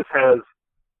Texas has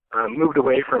moved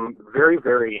away from very,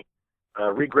 very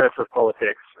regressive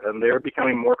politics, and they're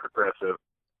becoming more progressive.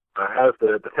 As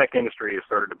the tech industry has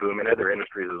started to boom and other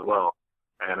industries as well.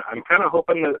 And I'm kind of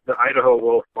hoping that Idaho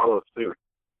will follow suit.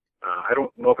 I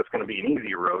don't know if it's going to be an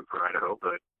easy road for Idaho,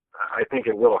 but I think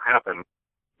it will happen,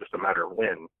 just a matter of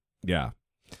when. Yeah.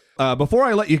 Before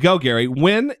I let you go, Gary,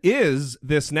 when is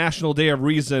this National Day of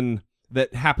Reason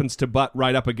that happens to butt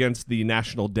right up against the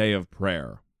National Day of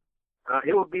Prayer?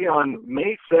 It will be on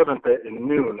May 7th at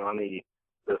noon on the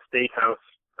State House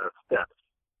steps.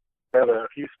 Have a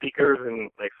few speakers and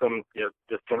like some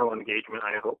just general engagement,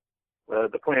 I hope.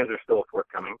 The plans are still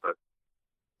forthcoming, but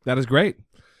that is great.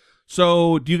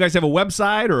 So, do you guys have a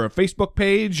website or a Facebook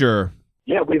page or?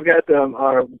 Yeah, we've got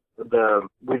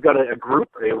we've got a group,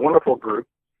 a wonderful group.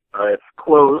 It's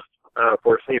closed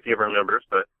for safety of our members,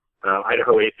 but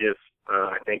Idaho Atheist,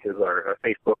 I think, is our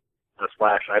Facebook /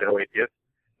 Idaho Atheist,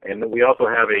 and then we also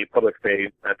have a public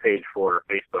page for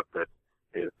Facebook that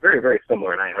is very, very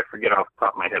similar, and I forget off the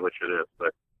top of my head which it is,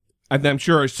 but I'm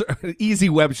sure an easy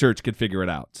web search could figure it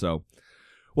out. So,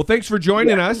 well, thanks for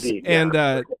joining us, indeed,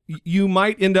 and you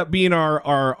might end up being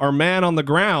our man on the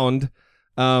ground,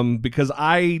 because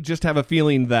I just have a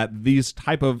feeling that these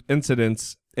type of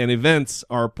incidents and events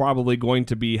are probably going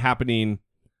to be happening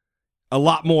a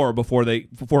lot more before it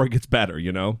gets better.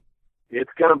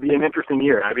 It's going to be an interesting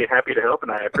year. I'd be happy to help,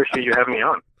 and I appreciate you having me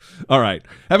on. All right,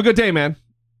 have a good day, man.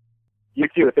 You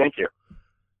too. Thank you.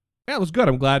 Yeah, it was good.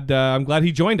 I'm glad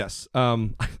he joined us.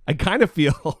 I kind of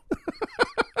feel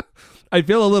I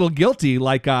feel a little guilty,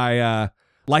 like I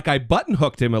button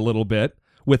hooked him a little bit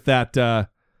with that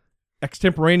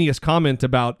extemporaneous comment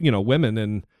about women,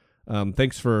 and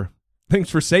thanks for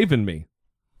saving me.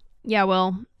 Yeah,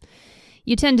 well,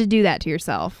 you tend to do that to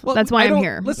yourself. Well, that's why I'm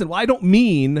here. Listen, I don't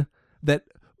mean that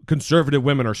conservative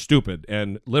women are stupid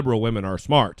and liberal women are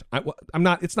smart. I'm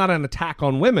not. It's not an attack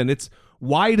on women. It's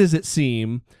why does it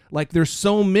seem like there's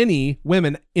so many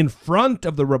women in front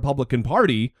of the Republican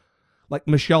Party, like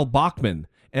Michelle Bachmann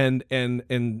and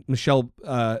Michelle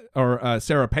or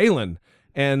Sarah Palin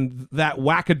and that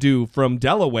wackadoo from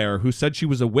Delaware who said she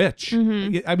was a witch.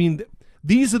 Mm-hmm. I mean,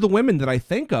 these are the women that I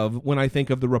think of when I think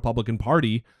of the Republican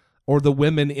Party or the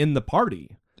women in the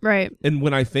party. Right. And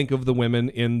when I think of the women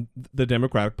in the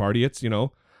Democratic Party, it's,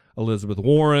 Elizabeth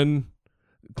Warren,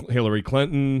 Hillary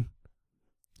Clinton,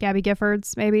 Gabby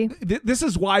Giffords, maybe. This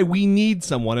is why we need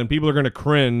someone, and people are going to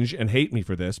cringe and hate me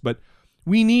for this, but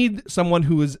we need someone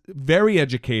who is very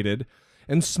educated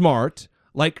and smart,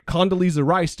 like Condoleezza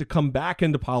Rice, to come back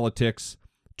into politics,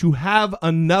 to have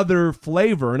another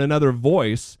flavor and another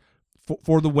voice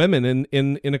for the women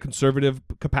in a conservative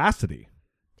capacity.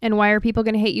 And why are people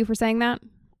going to hate you for saying that?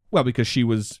 Well, because she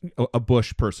was a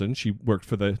Bush person. She worked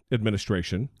for the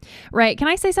administration. Right. Can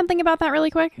I say something about that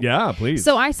really quick? Yeah, please.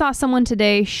 So I saw someone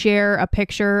today share a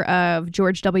picture of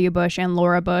George W. Bush and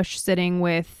Laura Bush sitting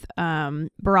with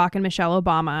Barack and Michelle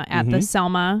Obama at the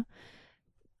Selma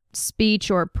speech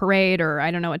or parade, or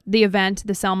I don't know, the event,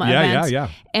 the Selma event. Yeah.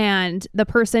 And the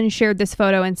person shared this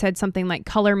photo and said something like,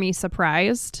 "Color me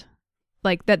surprised."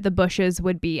 Like that the Bushes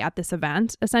would be at this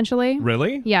event, essentially.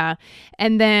 Really? Yeah.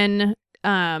 And then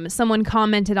someone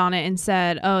commented on it and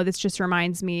said, "Oh, this just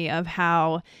reminds me of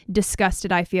how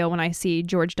disgusted I feel when I see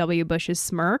George W. Bush's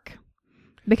smirk,"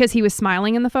 because he was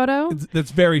smiling in the photo.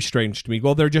 That's very strange to me.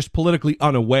 Well, they're just politically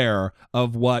unaware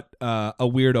of what a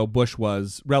weirdo Bush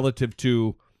was relative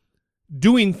to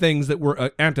doing things that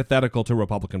were antithetical to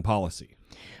Republican policy.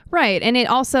 Right. And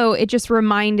it just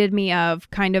reminded me of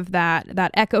kind of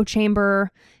that echo chamber,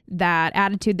 that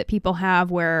attitude that people have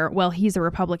where, well, he's a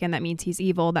Republican, that means he's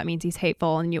evil, that means he's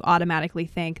hateful. And you automatically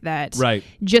think that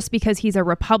just because he's a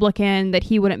Republican, that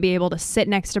he wouldn't be able to sit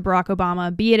next to Barack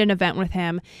Obama, be at an event with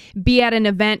him, be at an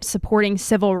event supporting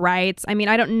civil rights. I mean,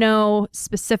 I don't know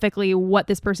specifically what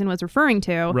this person was referring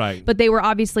to, but they were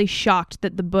obviously shocked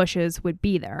that the Bushes would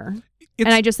be there.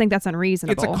 And I just think that's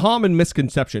unreasonable. It's a common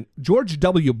misconception. George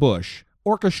W. Bush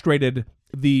orchestrated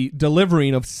the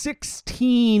delivering of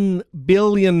 $16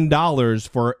 billion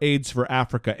for AIDS for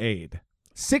Africa aid.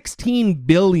 $16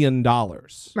 billion.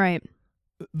 Right.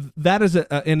 That is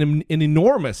an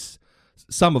enormous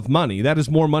sum of money. That is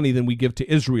more money than we give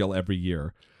to Israel every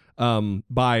year,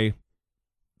 by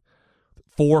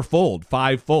fourfold,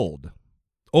 fivefold,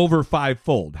 over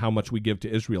fivefold how much we give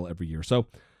to Israel every year. So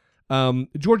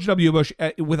George W. Bush,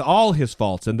 with all his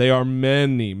faults, and they are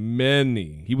many,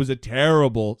 many, he was a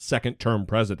terrible second-term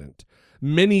president.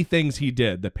 Many things he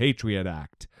did, the Patriot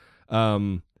Act,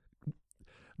 the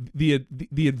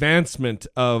advancement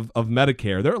of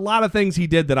Medicare. There are a lot of things he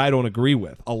did that I don't agree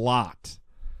with, a lot.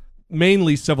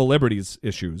 Mainly civil liberties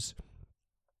issues.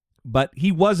 But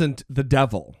he wasn't the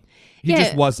devil. He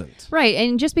just wasn't. Right.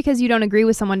 And just because you don't agree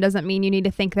with someone doesn't mean you need to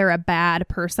think they're a bad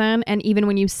person. And even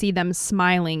when you see them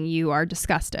smiling, you are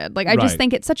disgusted. Like, I just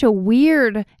think it's such a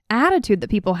weird attitude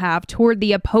that people have toward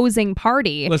the opposing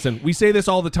party. Listen, we say this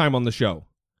all the time on the show.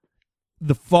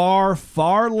 The far,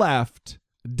 far left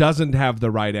doesn't have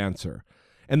the right answer.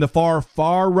 And the far,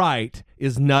 far right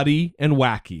is nutty and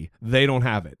wacky. They don't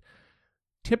have it.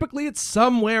 Typically, it's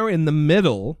somewhere in the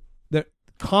middle that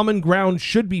common ground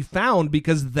should be found,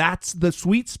 because that's the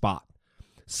sweet spot.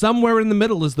 Somewhere in the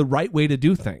middle is the right way to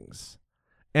do things.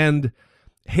 And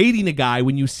hating a guy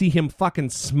when you see him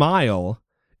fucking smile,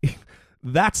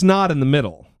 that's not in the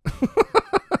middle.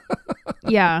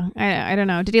 Yeah, I don't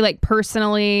know. Did he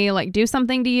personally do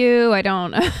something to you? I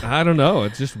don't know.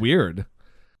 It's just weird.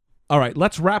 All right,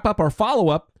 let's wrap up our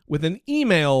follow-up with an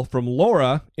email from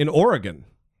Laura in Oregon.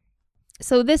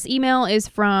 So this email is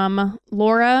from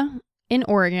Laura in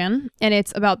Oregon, and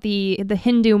it's about the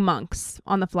Hindu monks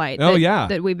on the flight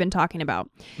that we've been talking about.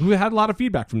 We had a lot of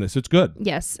feedback from this. It's good.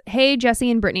 Yes. Hey, Jesse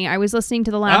and Brittany, I was listening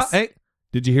to the last... Hey,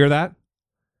 did you hear that?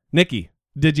 Nikki,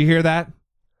 did you hear that?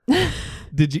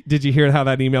 Did you hear how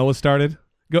that email was started?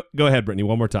 Go ahead, Brittany,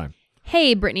 one more time.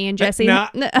 Hey, Brittany and Jesse.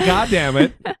 God damn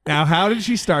it. Now, how did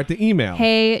she start the email?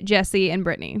 Hey, Jesse and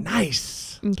Brittany. Nice.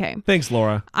 Okay. Thanks,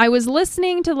 Laura. I was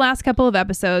listening to the last couple of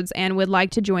episodes and would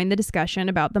like to join the discussion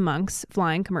about the monks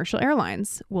flying commercial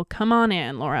airlines. Well, come on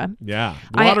in, Laura. Yeah.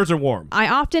 The waters are warm. I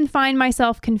often find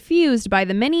myself confused by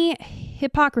the many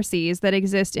hypocrisies that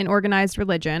exist in organized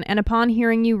religion, and upon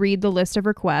hearing you read the list of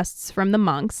requests from the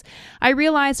monks, I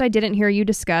realized I didn't hear you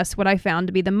discuss what I found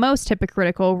to be the most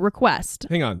hypocritical request.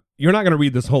 Hang on. You're not going to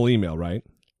read this whole email, right?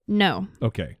 No.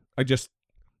 Okay.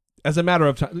 As a matter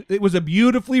of time, it was a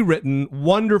beautifully written,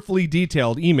 wonderfully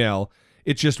detailed email.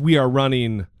 It's just we're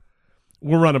running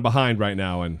behind right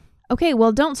now. And okay,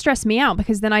 well, don't stress me out,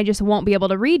 because then I just won't be able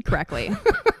to read correctly.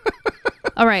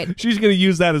 All right. She's going to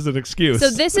use that as an excuse. So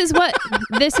this is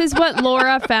what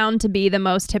Laura found to be the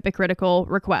most hypocritical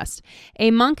request.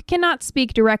 A monk cannot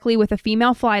speak directly with a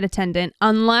female flight attendant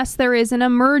unless there is an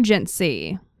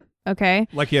emergency. Okay?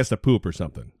 Like he has to poop or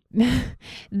something.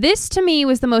 This to me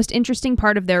was the most interesting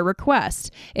part of their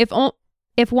request. If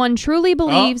If one truly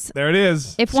believes... there it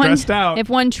is. If Stressed out. If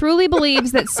one truly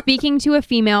believes that speaking to a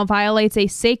female violates a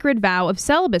sacred vow of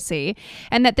celibacy,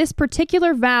 and that this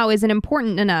particular vow isn't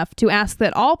important enough to ask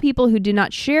that all people who do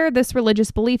not share this religious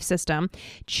belief system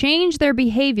change their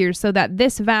behavior so that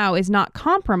this vow is not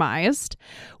compromised,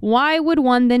 why would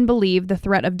one then believe the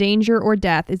threat of danger or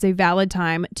death is a valid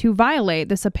time to violate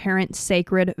this apparent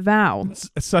sacred vow? It's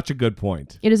such a good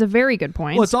point. It is a very good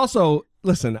point. Well, it's also...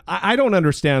 Listen, I don't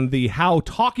understand how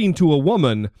talking to a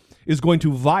woman is going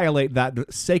to violate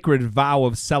that sacred vow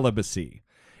of celibacy.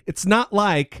 It's not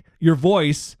like your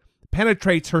voice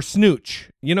penetrates her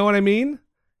snooch. You know what I mean?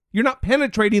 You're not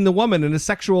penetrating the woman in a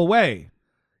sexual way.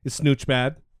 Is snooch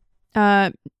bad?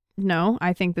 No,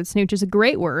 I think that snooch is a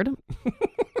great word.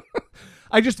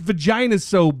 Vagina is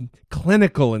so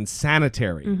clinical and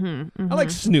sanitary. I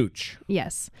like snooch.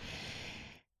 Yes.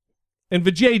 And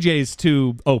vajayjay's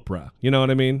to Oprah. You know what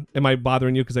I mean? Am I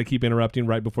bothering you because I keep interrupting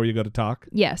right before you go to talk?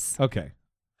 Yes. Okay.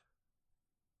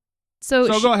 So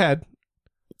go ahead.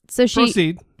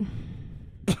 Proceed.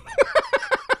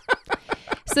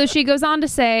 So she goes on to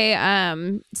say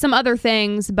some other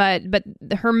things, but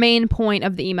her main point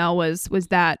of the email was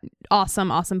that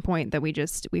awesome point that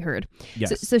we heard.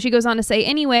 Yes. So she goes on to say,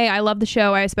 anyway, I love the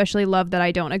show. I especially love that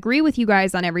I don't agree with you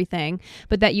guys on everything,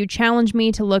 but that you challenge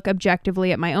me to look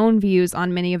objectively at my own views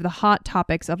on many of the hot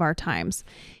topics of our times.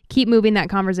 Keep moving that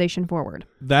conversation forward.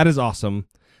 That is awesome.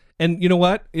 And you know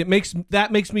what?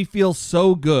 That makes me feel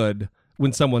so good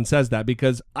when someone says that,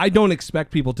 because I don't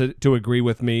expect people to agree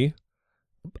with me.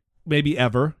 Maybe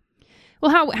ever.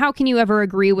 Well, how can you ever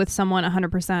agree with someone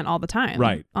 100% all the time?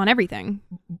 Right. On everything.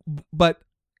 But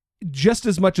just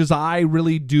as much as I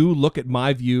really do look at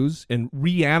my views and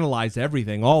reanalyze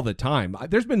everything all the time,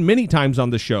 there's been many times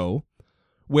on the show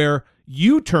where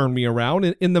you turn me around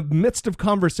in the midst of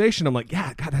conversation. I'm like,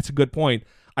 yeah, God, that's a good point.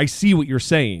 I see what you're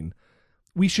saying.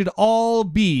 We should all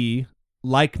be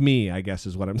like me, I guess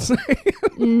is what I'm saying.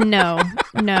 No,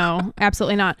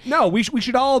 absolutely not. No, we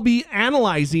should all be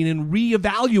analyzing and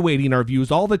reevaluating our views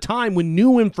all the time when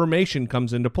new information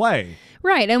comes into play.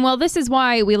 Right. And well, this is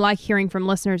why we like hearing from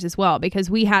listeners as well, because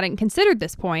we hadn't considered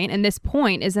this point, and this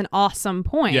point is an awesome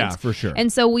point. Yeah, for sure.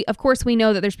 And so we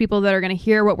know that there's people that are going to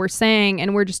hear what we're saying,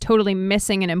 and we're just totally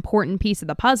missing an important piece of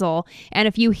the puzzle. And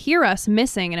if you hear us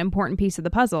missing an important piece of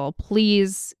the puzzle,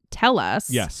 please tell us.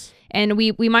 Yes. And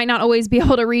we might not always be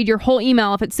able to read your whole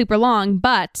email if it's super long,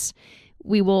 but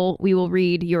we will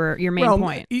read your main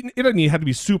point. It doesn't have to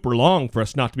be super long for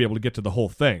us not to be able to get to the whole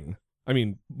thing. I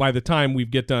mean, by the time we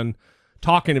get done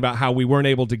talking about how we weren't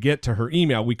able to get to her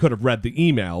email, we could have read the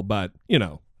email, but, you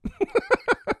know.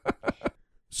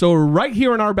 So right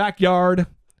here in our backyard,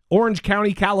 Orange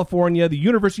County, California, the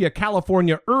University of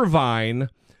California, Irvine,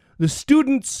 the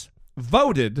students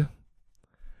voted...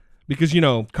 Because, you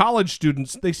know, college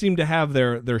students, they seem to have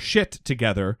their shit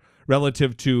together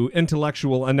relative to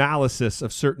intellectual analysis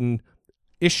of certain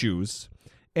issues.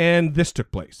 And this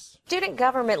took place. Student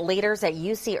government leaders at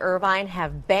UC Irvine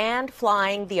have banned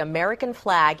flying the American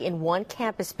flag in one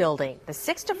campus building. The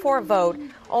 6-4 vote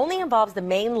only involves the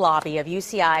main lobby of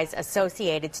UCI's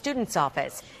Associated Students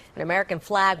Office. An American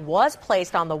flag was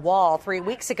placed on the wall 3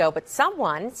 weeks ago, but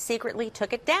someone secretly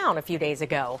took it down a few days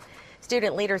ago.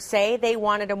 Student leaders say they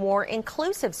wanted a more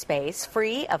inclusive space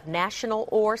free of national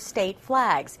or state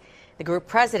flags. The group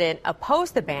president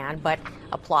opposed the ban, but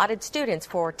applauded students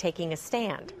for taking a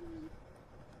stand.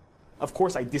 Of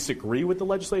course, I disagree with the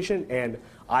legislation, and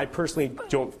I personally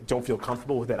don't feel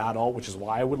comfortable with it at all, which is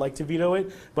why I would like to veto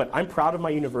it. But I'm proud of my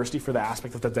university for the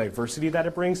aspect of the diversity that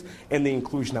it brings and the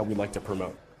inclusion that we'd like to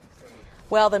promote.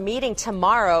 Well, the meeting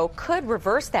tomorrow could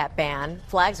reverse that ban.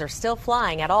 Flags are still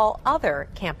flying at all other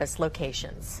campus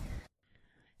locations.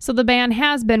 So the ban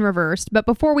has been reversed, but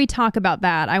before we talk about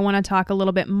that, I want to talk a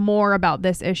little bit more about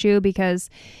this issue because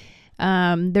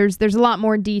there's a lot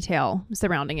more detail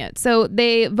surrounding it. So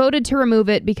they voted to remove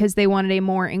it because they wanted a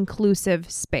more inclusive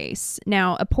space.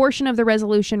 Now, a portion of the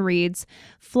resolution reads,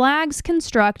 flags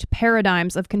construct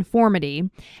paradigms of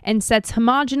conformity and sets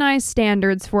homogenized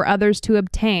standards for others to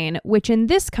obtain, which in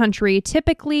this country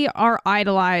typically are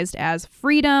idolized as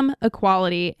freedom,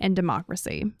 equality, and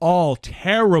democracy. All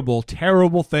terrible,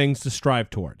 terrible things to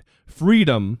strive toward.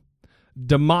 Freedom,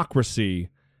 democracy,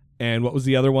 and what was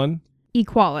the other one?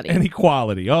 Equality. And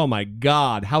equality. Oh my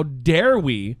God. How dare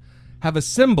we have a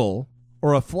symbol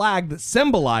or a flag that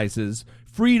symbolizes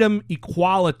freedom,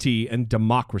 equality, and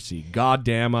democracy? God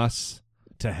damn us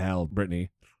to hell, Brittany.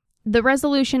 The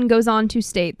resolution goes on to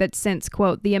state that since,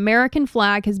 quote, the American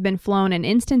flag has been flown in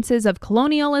instances of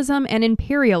colonialism and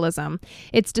imperialism,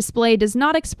 its display does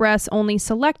not express only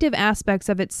selective aspects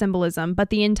of its symbolism,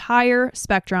 but the entire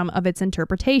spectrum of its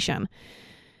interpretation.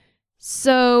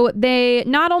 So they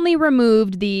not only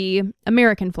removed the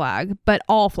American flag, but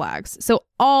all flags. So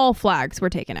all flags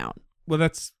were taken out. Well,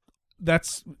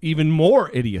 that's even more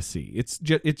idiocy. It's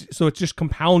just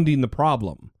compounding the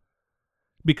problem.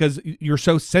 Because you're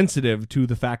so sensitive to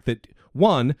the fact that,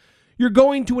 one, you're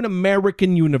going to an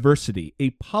American university,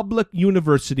 a public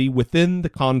university within the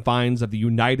confines of the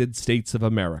United States of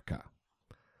America,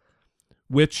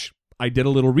 which I did a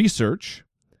little research,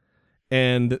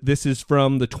 and this is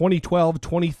from the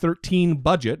 2012-2013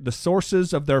 budget, the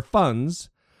sources of their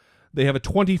funds. They have a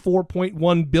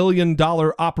 $24.1 billion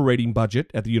operating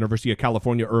budget at the University of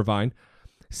California, Irvine,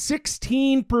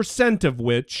 16% of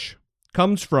which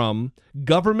comes from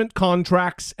government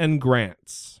contracts and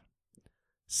grants.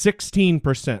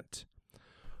 16%.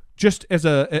 Just as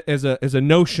a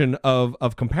notion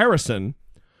of comparison,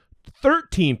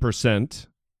 13%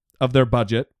 of their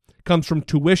budget comes from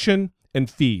tuition and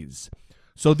fees.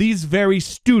 So these very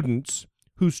students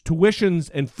whose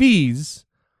tuitions and fees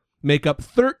make up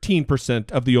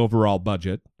 13% of the overall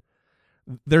budget,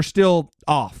 they're still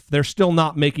off. They're still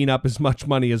not making up as much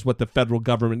money as what the federal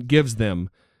government gives them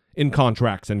in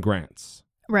contracts and grants.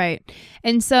 Right.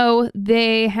 And so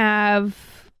they have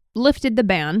lifted the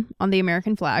ban on the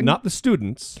American flag. Not the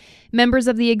students. Members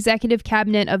of the executive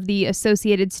cabinet of the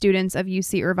Associated Students of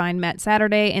UC Irvine met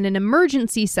Saturday in an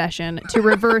emergency session to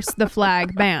reverse the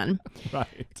flag ban.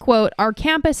 Right. Quote, our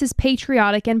campus is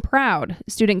patriotic and proud,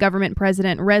 Student Government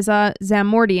President Reza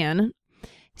Zamordian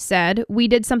said. We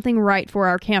did something right for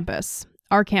our campus.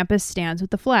 Our campus stands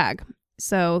with the flag.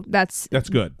 So that's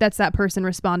good. That's that person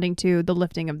responding to the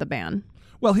lifting of the ban.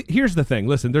 Well, here's the thing.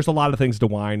 Listen, there's a lot of things to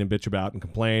whine and bitch about and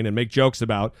complain and make jokes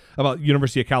about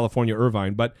University of California,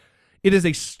 Irvine, but it is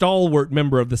a stalwart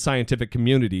member of the scientific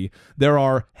community. There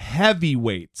are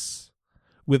heavyweights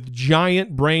with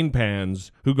giant brain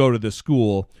pans who go to this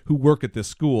school, who work at this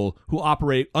school, who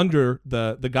operate under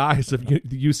the guise of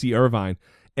UC Irvine.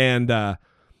 And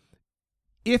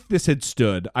if this had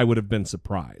stood, I would have been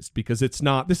surprised, because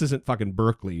this isn't fucking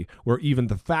Berkeley where even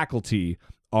the faculty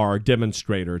are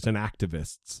demonstrators and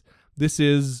activists. This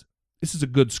is a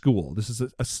good school. This is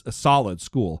a solid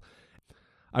school.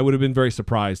 I would have been very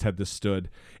surprised had this stood.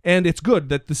 And it's good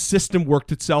that the system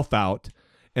worked itself out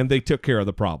and they took care of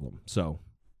the problem. So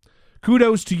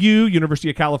kudos to you, University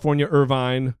of California,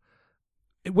 Irvine.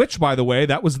 Which, by the way,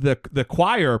 that was the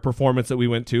choir performance that we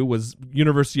went to was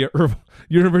University of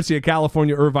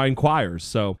California Irvine choirs.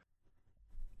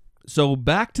 So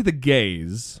back to the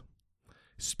gays.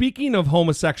 Speaking of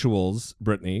homosexuals,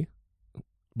 Brittany.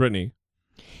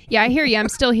 Yeah, I hear you. I'm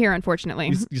still here,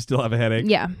 unfortunately. You still have a headache?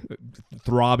 Yeah.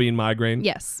 Throbbing migraine?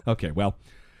 Yes. Okay, well,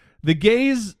 the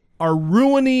gays are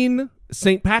ruining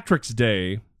St. Patrick's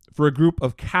Day for a group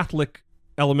of Catholic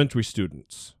elementary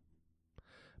students.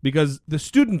 Because the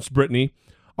students, Brittany,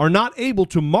 are not able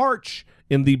to march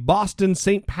in the Boston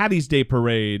St. Patty's Day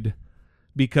parade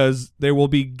because there will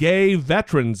be gay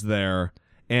veterans there,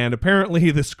 and apparently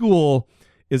the school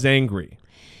is angry.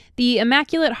 The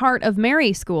Immaculate Heart of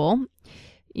Mary School,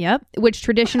 which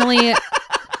traditionally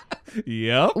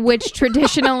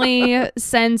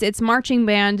sends its marching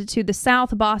band to the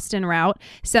South Boston route,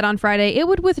 said on Friday it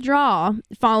would withdraw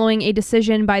following a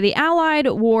decision by the Allied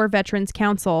War Veterans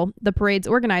Council, the parade's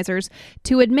organizers,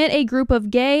 to admit a group of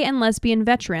gay and lesbian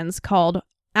veterans called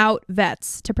Out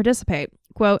Vets to participate.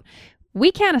 Quote,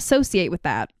 we can't associate with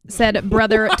that, said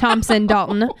Brother Thompson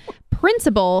Dalton,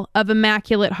 principal of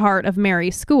Immaculate Heart of Mary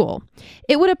School.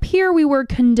 It would appear we were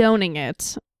condoning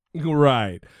it.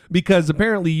 Right. Because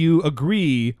apparently you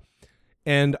agree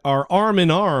and are arm in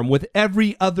arm with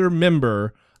every other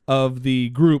member of the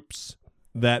groups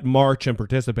that march and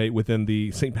participate within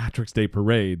the St. Patrick's Day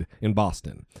parade in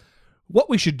Boston. What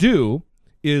we should do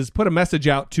is put a message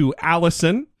out to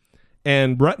Allison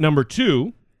and Brett number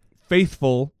 2,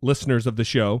 faithful listeners of the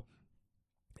show,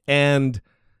 and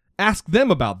ask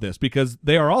them about this, because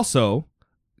they are also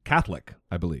Catholic,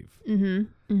 I believe.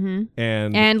 Mm-hmm. Mm-hmm.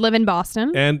 And live in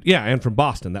Boston. And from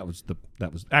Boston. That was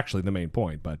actually the main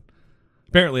point, but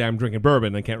apparently I'm drinking bourbon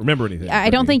and I can't remember anything. I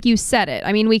don't think you said it.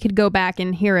 I mean, we could go back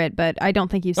and hear it, but I don't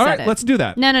think you said it. All right, let's do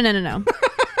that. No.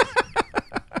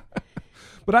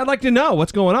 But I'd like to know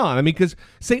what's going on. I mean, because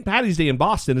St. Patty's Day in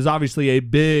Boston is obviously a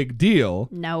big deal.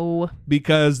 No.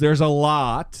 Because there's a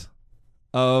lot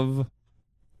of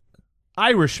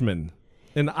Irishmen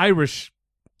and Irish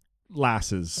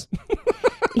lasses.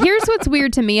 Here's what's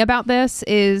weird to me about this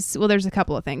is, well, there's a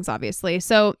couple of things, obviously.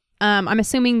 So I'm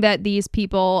assuming that these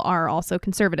people are also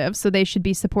conservative, so they should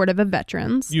be supportive of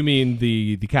veterans. You mean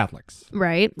the Catholics?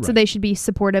 Right. So they should be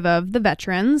supportive of the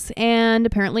veterans, and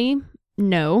apparently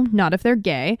no, not if they're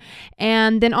gay.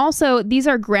 And then also, these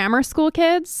are grammar school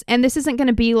kids, and this isn't going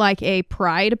to be like a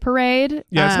pride parade.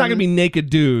 Yeah, it's not going to be naked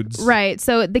dudes. Right.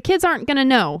 So the kids aren't going to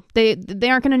know. They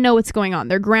aren't going to know what's going on.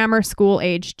 They're grammar school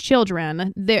aged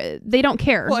children. They don't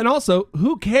care. Well, and also,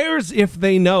 who cares if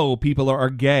they know people are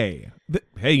gay?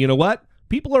 Hey, you know what?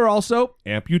 People are also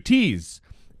amputees.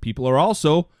 People are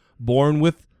also born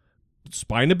with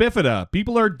spina bifida.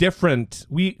 People are different.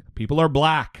 People are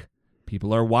black.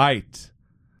 People are white.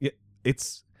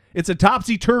 It's a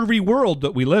topsy-turvy world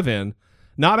that we live in.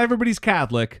 Not everybody's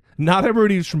Catholic. Not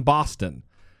everybody's from Boston.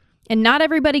 And not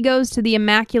everybody goes to the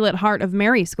Immaculate Heart of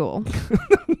Mary School.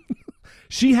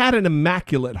 She had an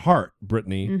immaculate heart,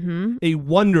 Brittany. Mm-hmm. A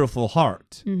wonderful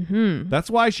heart. Mm-hmm. That's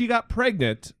why she got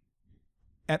pregnant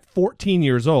at 14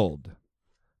 years old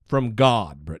from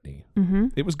God, Brittany. Mm-hmm.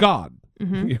 It was God.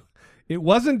 Mm-hmm. It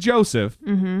wasn't Joseph,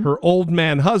 mm-hmm. her old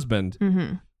man husband.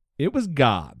 Mm-hmm. It was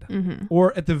God. Mm-hmm.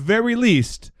 Or at the very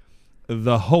least,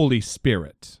 the Holy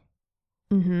Spirit.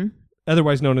 Mm-hmm.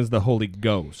 Otherwise known as the Holy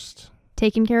Ghost.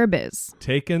 Taking care of biz.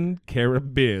 Taking care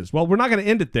of biz. Well, we're not going to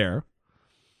end it there.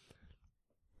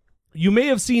 You may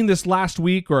have seen this last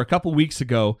week or a couple weeks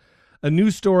ago, a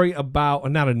news story about,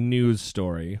 not a news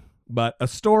story, but a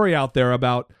story out there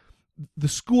about the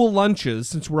school lunches,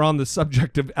 since we're on the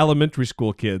subject of elementary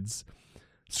school kids.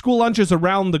 School lunches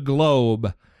around the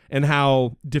globe and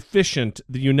how deficient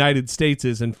the United States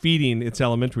is in feeding its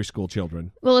elementary school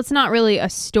children. Well, it's not really a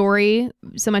story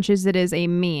so much as it is a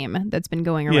meme that's been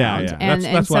going around. Yeah. And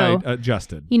that's so, why I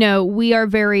adjusted. You know, we are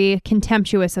very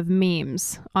contemptuous of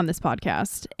memes on this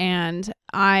podcast. And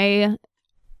I'm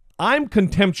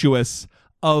contemptuous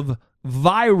of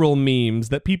viral memes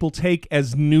that people take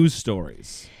as news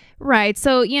stories. Right.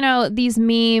 So, you know, these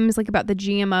memes like about the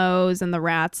GMOs and the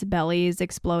rats' bellies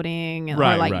exploding, or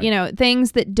like, you know,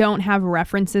 things that don't have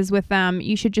references with them,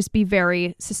 you should just be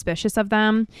very suspicious of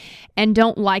them and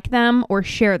don't like them or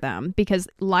share them, because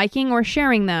liking or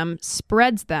sharing them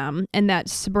spreads them, and that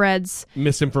spreads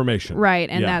misinformation. Right.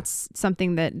 And that's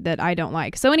something that I don't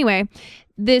like. So anyway,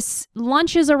 this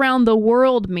lunches around the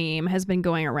world meme has been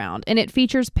going around, and it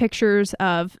features pictures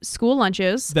of school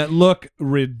lunches that look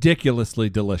ridiculously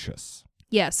delicious.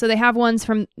 Yeah, so they have ones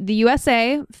from the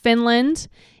USA, Finland,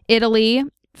 Italy,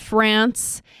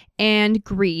 France, and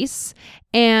Greece.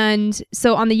 And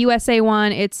so on the USA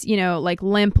one, it's, you know, like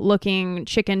limp looking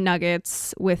chicken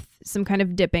nuggets with some kind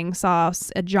of dipping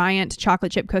sauce, a giant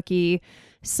chocolate chip cookie,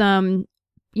 some,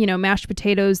 you know, mashed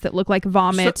potatoes that look like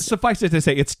vomit. Suffice it to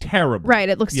say, it's terrible. Right,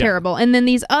 it looks terrible. And then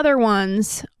these other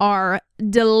ones are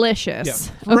delicious.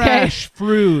 Yeah. Fresh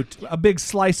fruit, a big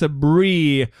slice of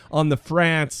brie on the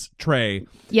France tray.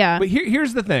 Yeah. But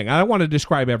here's the thing. I don't want to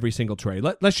describe every single tray.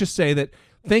 Let's just say that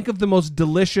think of the most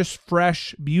delicious,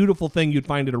 fresh, beautiful thing you'd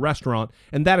find at a restaurant,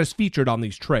 and that is featured on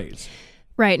these trays.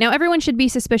 Right. Now, everyone should be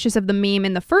suspicious of the meme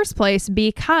in the first place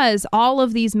because all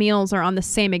of these meals are on the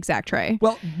same exact tray.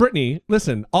 Well, Brittany,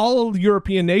 listen, all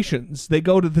European nations, they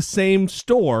go to the same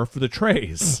store for the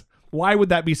trays. Why would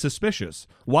that be suspicious?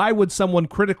 Why would someone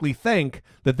critically think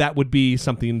that that would be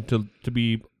something to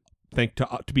be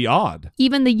odd?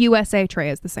 Even the USA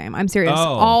tray is the same. I'm serious.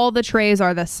 Oh. All the trays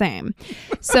are the same.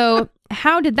 So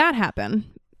how did that happen?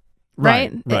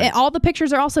 Right? All the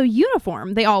pictures are also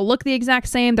uniform. They all look the exact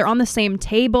same. They're on the same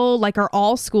table. Like, are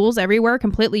all schools everywhere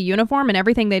completely uniform in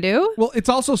everything they do? Well, it's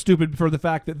also stupid for the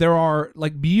fact that there are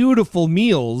like beautiful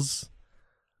meals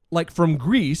like from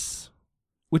Greece,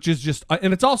 which is just,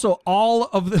 and it's also all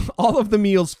of the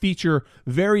meals feature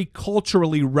very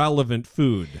culturally relevant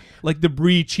food, like the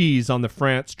brie cheese on the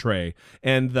France tray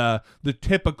and the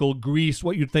typical Greece,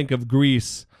 what you'd think of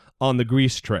Greece on the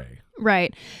Greece tray.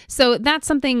 Right. So that's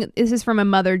something, this is from a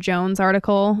Mother Jones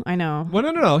article. I know.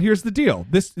 Well, no. Here's the deal.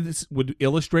 This would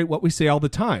illustrate what we say all the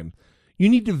time. You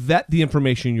need to vet the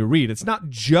information you read. It's not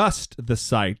just the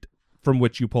site from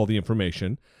which you pull the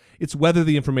information. It's whether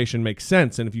the information makes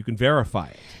sense and if you can verify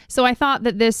it. So I thought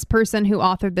that this person who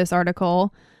authored this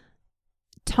article,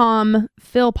 Tom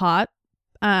Philpott,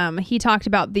 he talked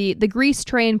about the Greece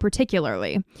train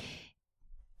particularly.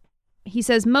 He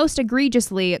says, most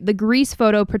egregiously, the Greece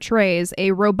photo portrays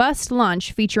a robust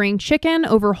lunch featuring chicken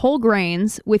over whole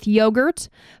grains with yogurt,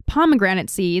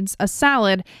 pomegranate seeds, a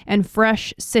salad, and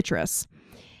fresh citrus.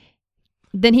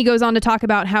 Then he goes on to talk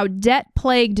about how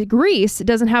debt-plagued Greece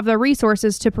doesn't have the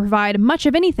resources to provide much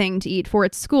of anything to eat for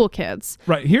its school kids.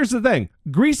 Right. Here's the thing.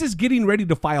 Greece is getting ready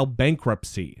to file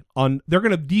bankruptcy. They're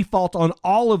going to default on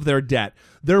all of their debt.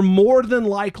 They're more than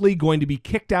likely going to be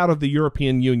kicked out of the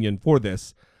European Union for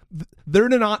this. They're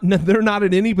not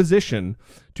in any position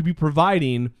to be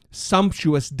providing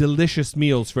sumptuous, delicious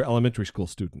meals for elementary school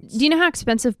students. Do you know how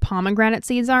expensive pomegranate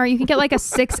seeds are? You can get like a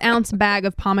 6-ounce bag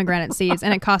of pomegranate seeds,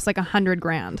 and it costs like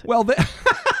 $100,000. Well,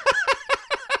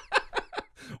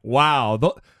 wow.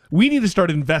 We need to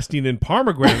start investing in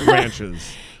pomegranate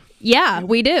ranches. Yeah,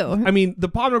 we do. I mean, the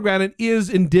pomegranate is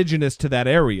indigenous to that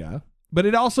area, but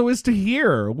it also is to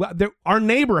here. Our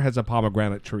neighbor has a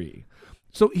pomegranate tree.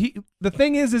 So the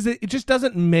thing is it just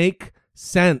doesn't make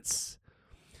sense.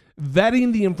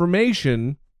 Vetting the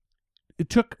information, it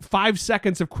took 5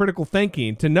 seconds of critical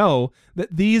thinking to know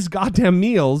that these goddamn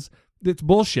meals, it's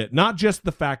bullshit. Not just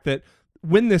the fact that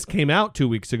when this came out 2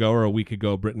 weeks ago or a week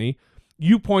ago, Brittany,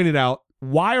 you pointed out,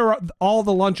 why are all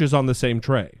the lunches on the same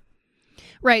tray?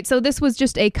 Right. So this was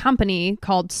just a company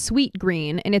called Sweet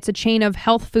Green, and it's a chain of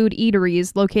health food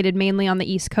eateries located mainly on the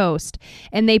East Coast,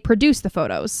 and they produce the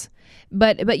photos.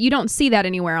 But you don't see that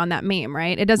anywhere on that meme,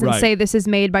 right? It doesn't say this is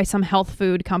made by some health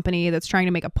food company that's trying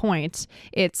to make a point.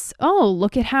 It's, oh,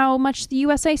 look at how much the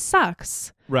USA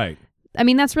sucks. Right. I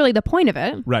mean, that's really the point of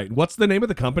it. Right. What's the name of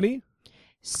the company?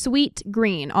 Sweet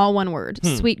Green, all one word.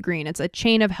 Sweet Green. It's a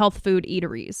chain of health food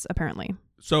eateries, apparently.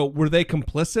 So were they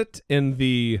complicit in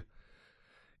the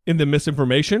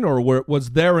misinformation, or was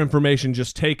their information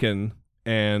just taken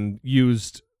and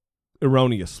used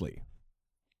erroneously?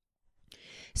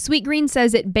 Sweet Green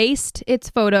says it based its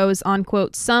photos on,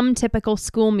 quote, some typical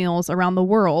school meals around the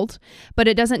world, but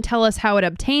it doesn't tell us how it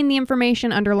obtained the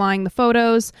information underlying the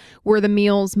photos. Were the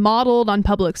meals modeled on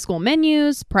public school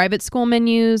menus, private school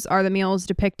menus? Are the meals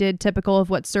depicted typical of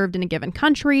what's served in a given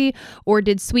country? Or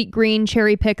did Sweet Green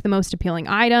cherry pick the most appealing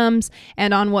items?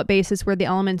 And on what basis were the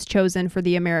elements chosen for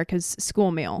the America's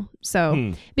school meal?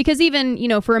 So, because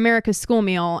even, for America's school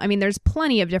meal, I mean, there's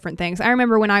plenty of different things. I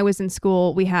remember when I was in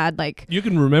school, we had You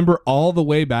can remember all the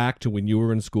way back to when you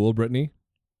were in school, Brittany?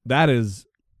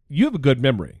 You have a good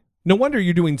memory. No wonder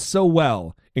you're doing so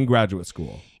well in graduate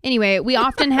school. Anyway, we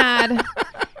often had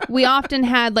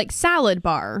like salad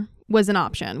bar was an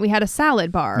option. We had a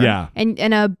salad bar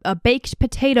and a baked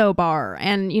potato bar.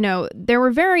 And, there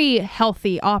were very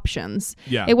healthy options.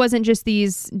 Yeah. It wasn't just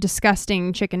these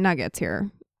disgusting chicken nuggets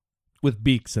here. With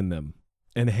beaks in them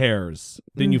and hairs.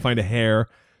 Didn't you find a hair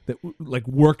that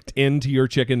worked into your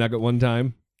chicken nugget one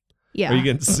time? Yeah. Are you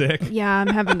getting sick? Yeah,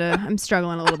 I'm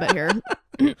struggling a little bit here.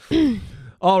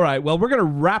 All right. Well, we're going to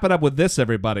wrap it up with this,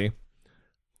 everybody.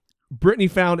 Brittany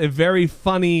found a very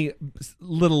funny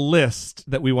little list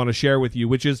that we want to share with you,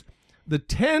 which is the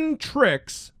 10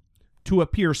 tricks to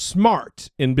appear smart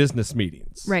in business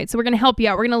meetings. Right. So we're going to help you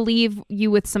out. We're going to leave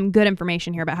you with some good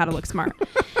information here about how to look smart.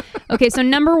 Okay. So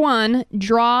number 1,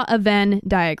 draw a Venn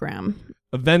diagram.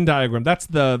 A Venn diagram. That's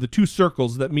the two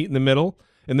circles that meet in the middle,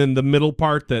 and then the middle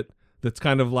part that's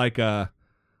kind of like a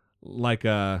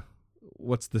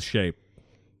what's the shape?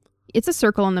 It's a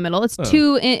circle in the middle. It's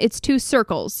two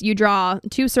circles. You draw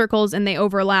 2 circles and they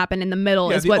overlap, and in the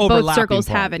middle is what both circles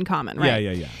have in common, right?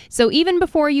 Yeah. So even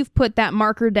before you've put that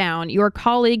marker down, your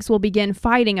colleagues will begin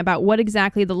fighting about what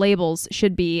exactly the labels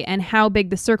should be and how big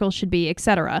the circle should be,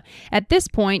 etc. At this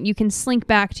point, you can slink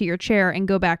back to your chair and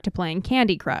go back to playing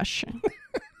Candy Crush.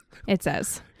 It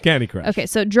says. Candy Crush. Okay,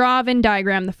 so draw a Venn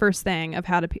diagram, the first thing of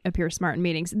how to appear smart in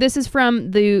meetings. This is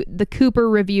from the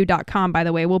CooperReview.com, by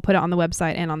the way. We'll put it on the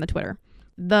website and on the Twitter.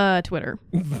 The Twitter.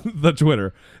 The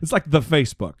Twitter. It's like the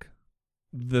Facebook.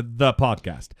 The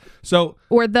podcast. So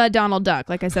or the Donald Duck,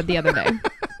 like I said the other day.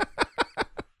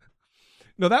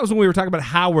 No, that was when we were talking about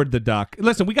Howard the Duck.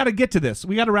 Listen, we got to get to this.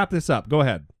 We got to wrap this up. Go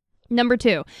ahead. Number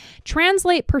 2,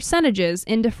 translate percentages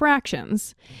into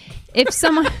fractions.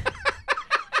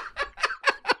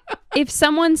 If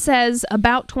someone says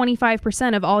about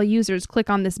 25% of all users click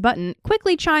on this button,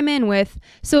 quickly chime in with,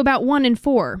 so about 1 in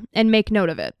 4, and make note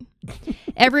of it.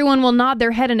 Everyone will nod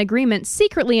their head in agreement,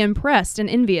 secretly impressed and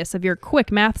envious of your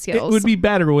quick math skills. It would be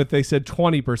better if they said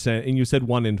 20% and you said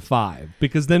 1 in 5,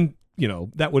 because then,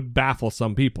 that would baffle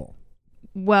some people.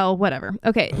 Well, whatever.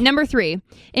 Okay, number 3,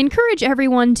 encourage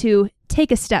everyone to take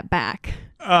a step back.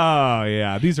 Oh,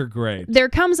 yeah. These are great. There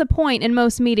comes a point in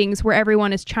most meetings where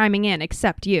everyone is chiming in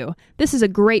except you. This is a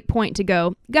great point to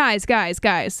go, guys,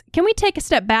 can we take a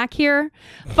step back here?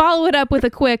 Follow it up with a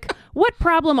quick, what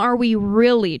problem are we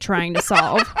really trying to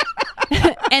solve?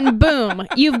 And boom,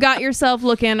 you've got yourself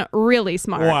looking really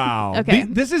smart. Wow. Okay.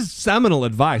 This is seminal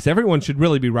advice. Everyone should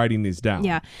really be writing these down.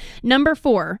 Yeah. Number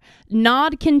 4,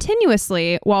 nod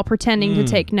continuously while pretending to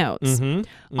take notes.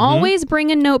 Always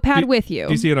bring a notepad with you.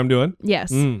 Do you see what I'm doing?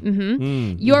 Yes.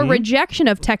 Your rejection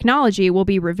of technology will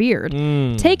be revered.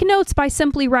 Take notes by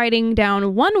simply writing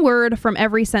down one word from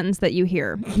every sentence that you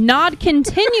hear. Nod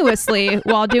continuously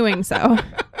while doing so.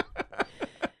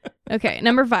 Okay,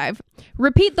 number 5.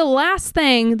 Repeat the last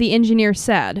thing the engineer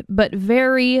said, but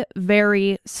very,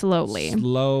 very slowly.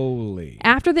 Slowly.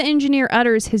 After the engineer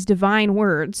utters his divine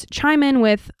words, chime in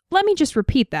with, "Let me just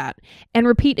repeat that," and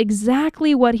repeat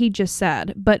exactly what he just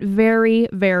said, but very,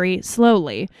 very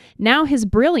slowly. Now his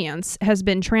brilliance has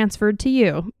been transferred to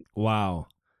you. Wow.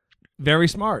 Very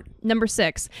smart. Number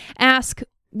 6, ask,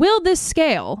 "Will this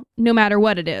scale?" no matter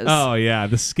what it is. Oh, yeah,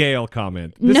 the scale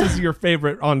comment. This is your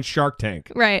favorite on Shark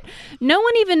Tank. Right. No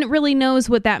one even really knows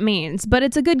what that means, but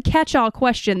it's a good catch-all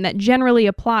question that generally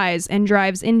applies and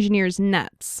drives engineers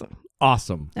nuts.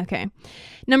 Awesome. Okay.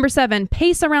 Number 7,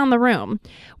 pace around the room.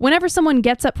 Whenever someone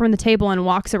gets up from the table and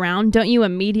walks around, don't you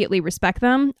immediately respect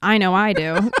them? I know I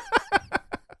do.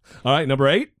 All right, number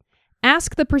 8.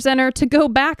 Ask the presenter to go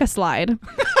back a slide.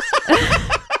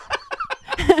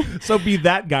 So be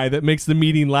that guy that makes the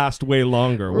meeting last way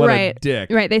longer. What a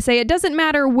dick. Right. They say it doesn't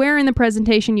matter where in the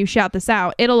presentation you shout this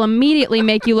out. It'll immediately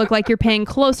make you look like you're paying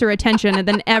closer attention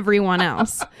than everyone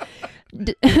else.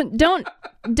 Don't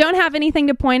have anything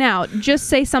to point out. Just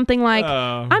say something like,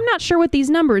 "I'm not sure what these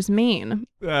numbers mean."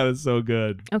 That is so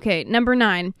good. Okay, number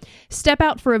 9, step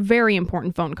out for a very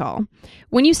important phone call.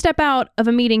 When you step out of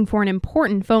a meeting for an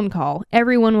important phone call,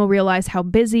 everyone will realize how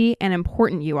busy and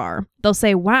important you are. They'll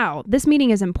say, "Wow, this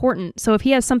meeting is important, so if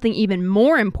he has something even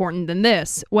more important than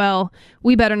this, well,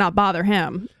 we better not bother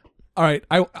him." All right,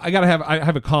 I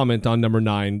have a comment on number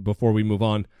 9 before we move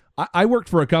on. I worked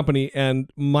for a company,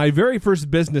 and my very first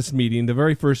business meeting, the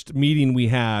very first meeting we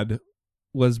had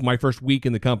was my first week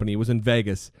in the company. It was in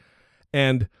Vegas.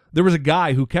 And there was a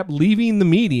guy who kept leaving the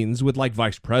meetings with like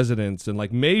vice presidents and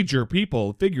like major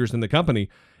figures in the company.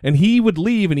 And he would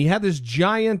leave, and he had this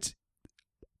giant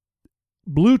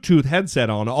Bluetooth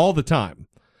headset on all the time.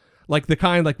 Like the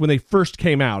kind like when they first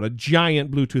came out, a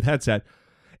giant Bluetooth headset.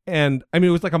 And I mean,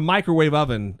 it was like a microwave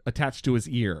oven attached to his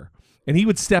ear. And he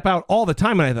would step out all the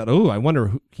time, and I thought, oh, I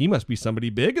wonder, he must be somebody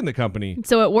big in the company.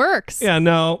 So it works. Yeah,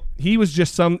 no, he was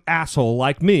just some asshole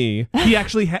like me. He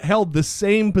actually held the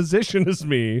same position as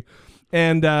me,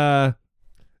 and not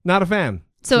a fan.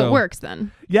 So it works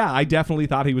then. Yeah, I definitely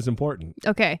thought he was important.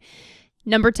 Okay.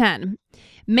 Number 10,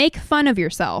 make fun of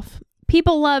yourself.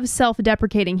 People love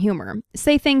self-deprecating humor.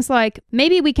 Say things like,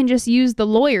 "Maybe we can just use the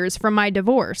lawyers from my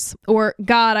divorce," or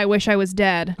 "God, I wish I was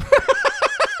dead."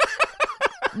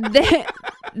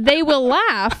 They will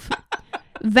laugh.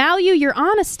 Value your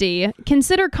honesty.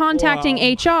 Consider contacting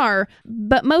HR,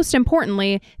 but most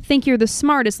importantly, think you're the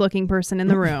smartest looking person in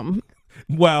the room.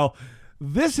 Well,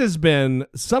 this has been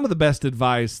some of the best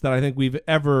advice that I think we've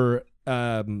ever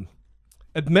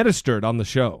administered on the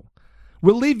show.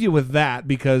 We'll leave you with that,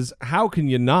 because how can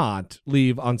you not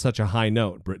leave on such a high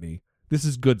note, Brittany? This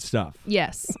is good stuff.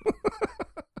 Yes.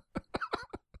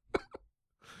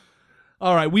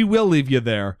 All right, we will leave you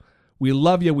there. We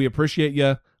love you. We appreciate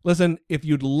you. Listen, if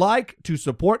you'd like to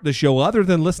support the show other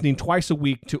than listening twice a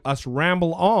week to us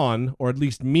ramble on, or at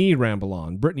least me ramble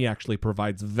on, Brittany actually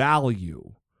provides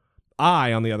value.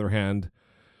 I, on the other hand,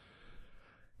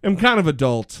 am kind of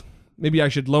adult. Maybe I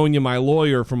should loan you my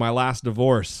lawyer for my last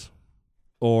divorce.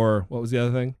 Or what was the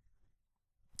other thing?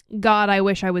 God, I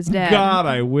wish I was dead. God,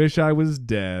 I wish I was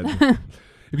dead.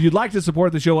 If you'd like to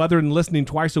support the show other than listening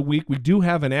twice a week, we do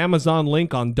have an Amazon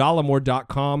link on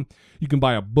Dollemore.com. You can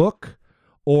buy a book,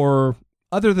 or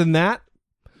other than that,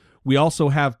 we also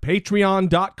have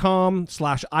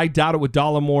Patreon.com/IDoubtIt with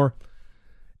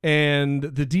and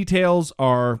the details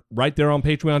are right there on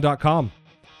Patreon.com.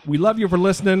 We love you for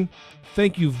listening.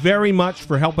 Thank you very much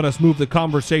for helping us move the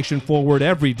conversation forward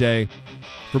every day.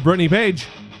 For Brittany Page,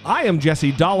 I am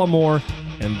Jesse Dollemore,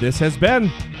 and this has been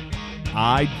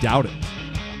I Doubt It.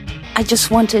 I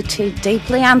just wanted to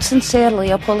deeply and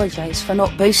sincerely apologise for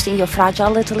not boosting your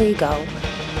fragile little ego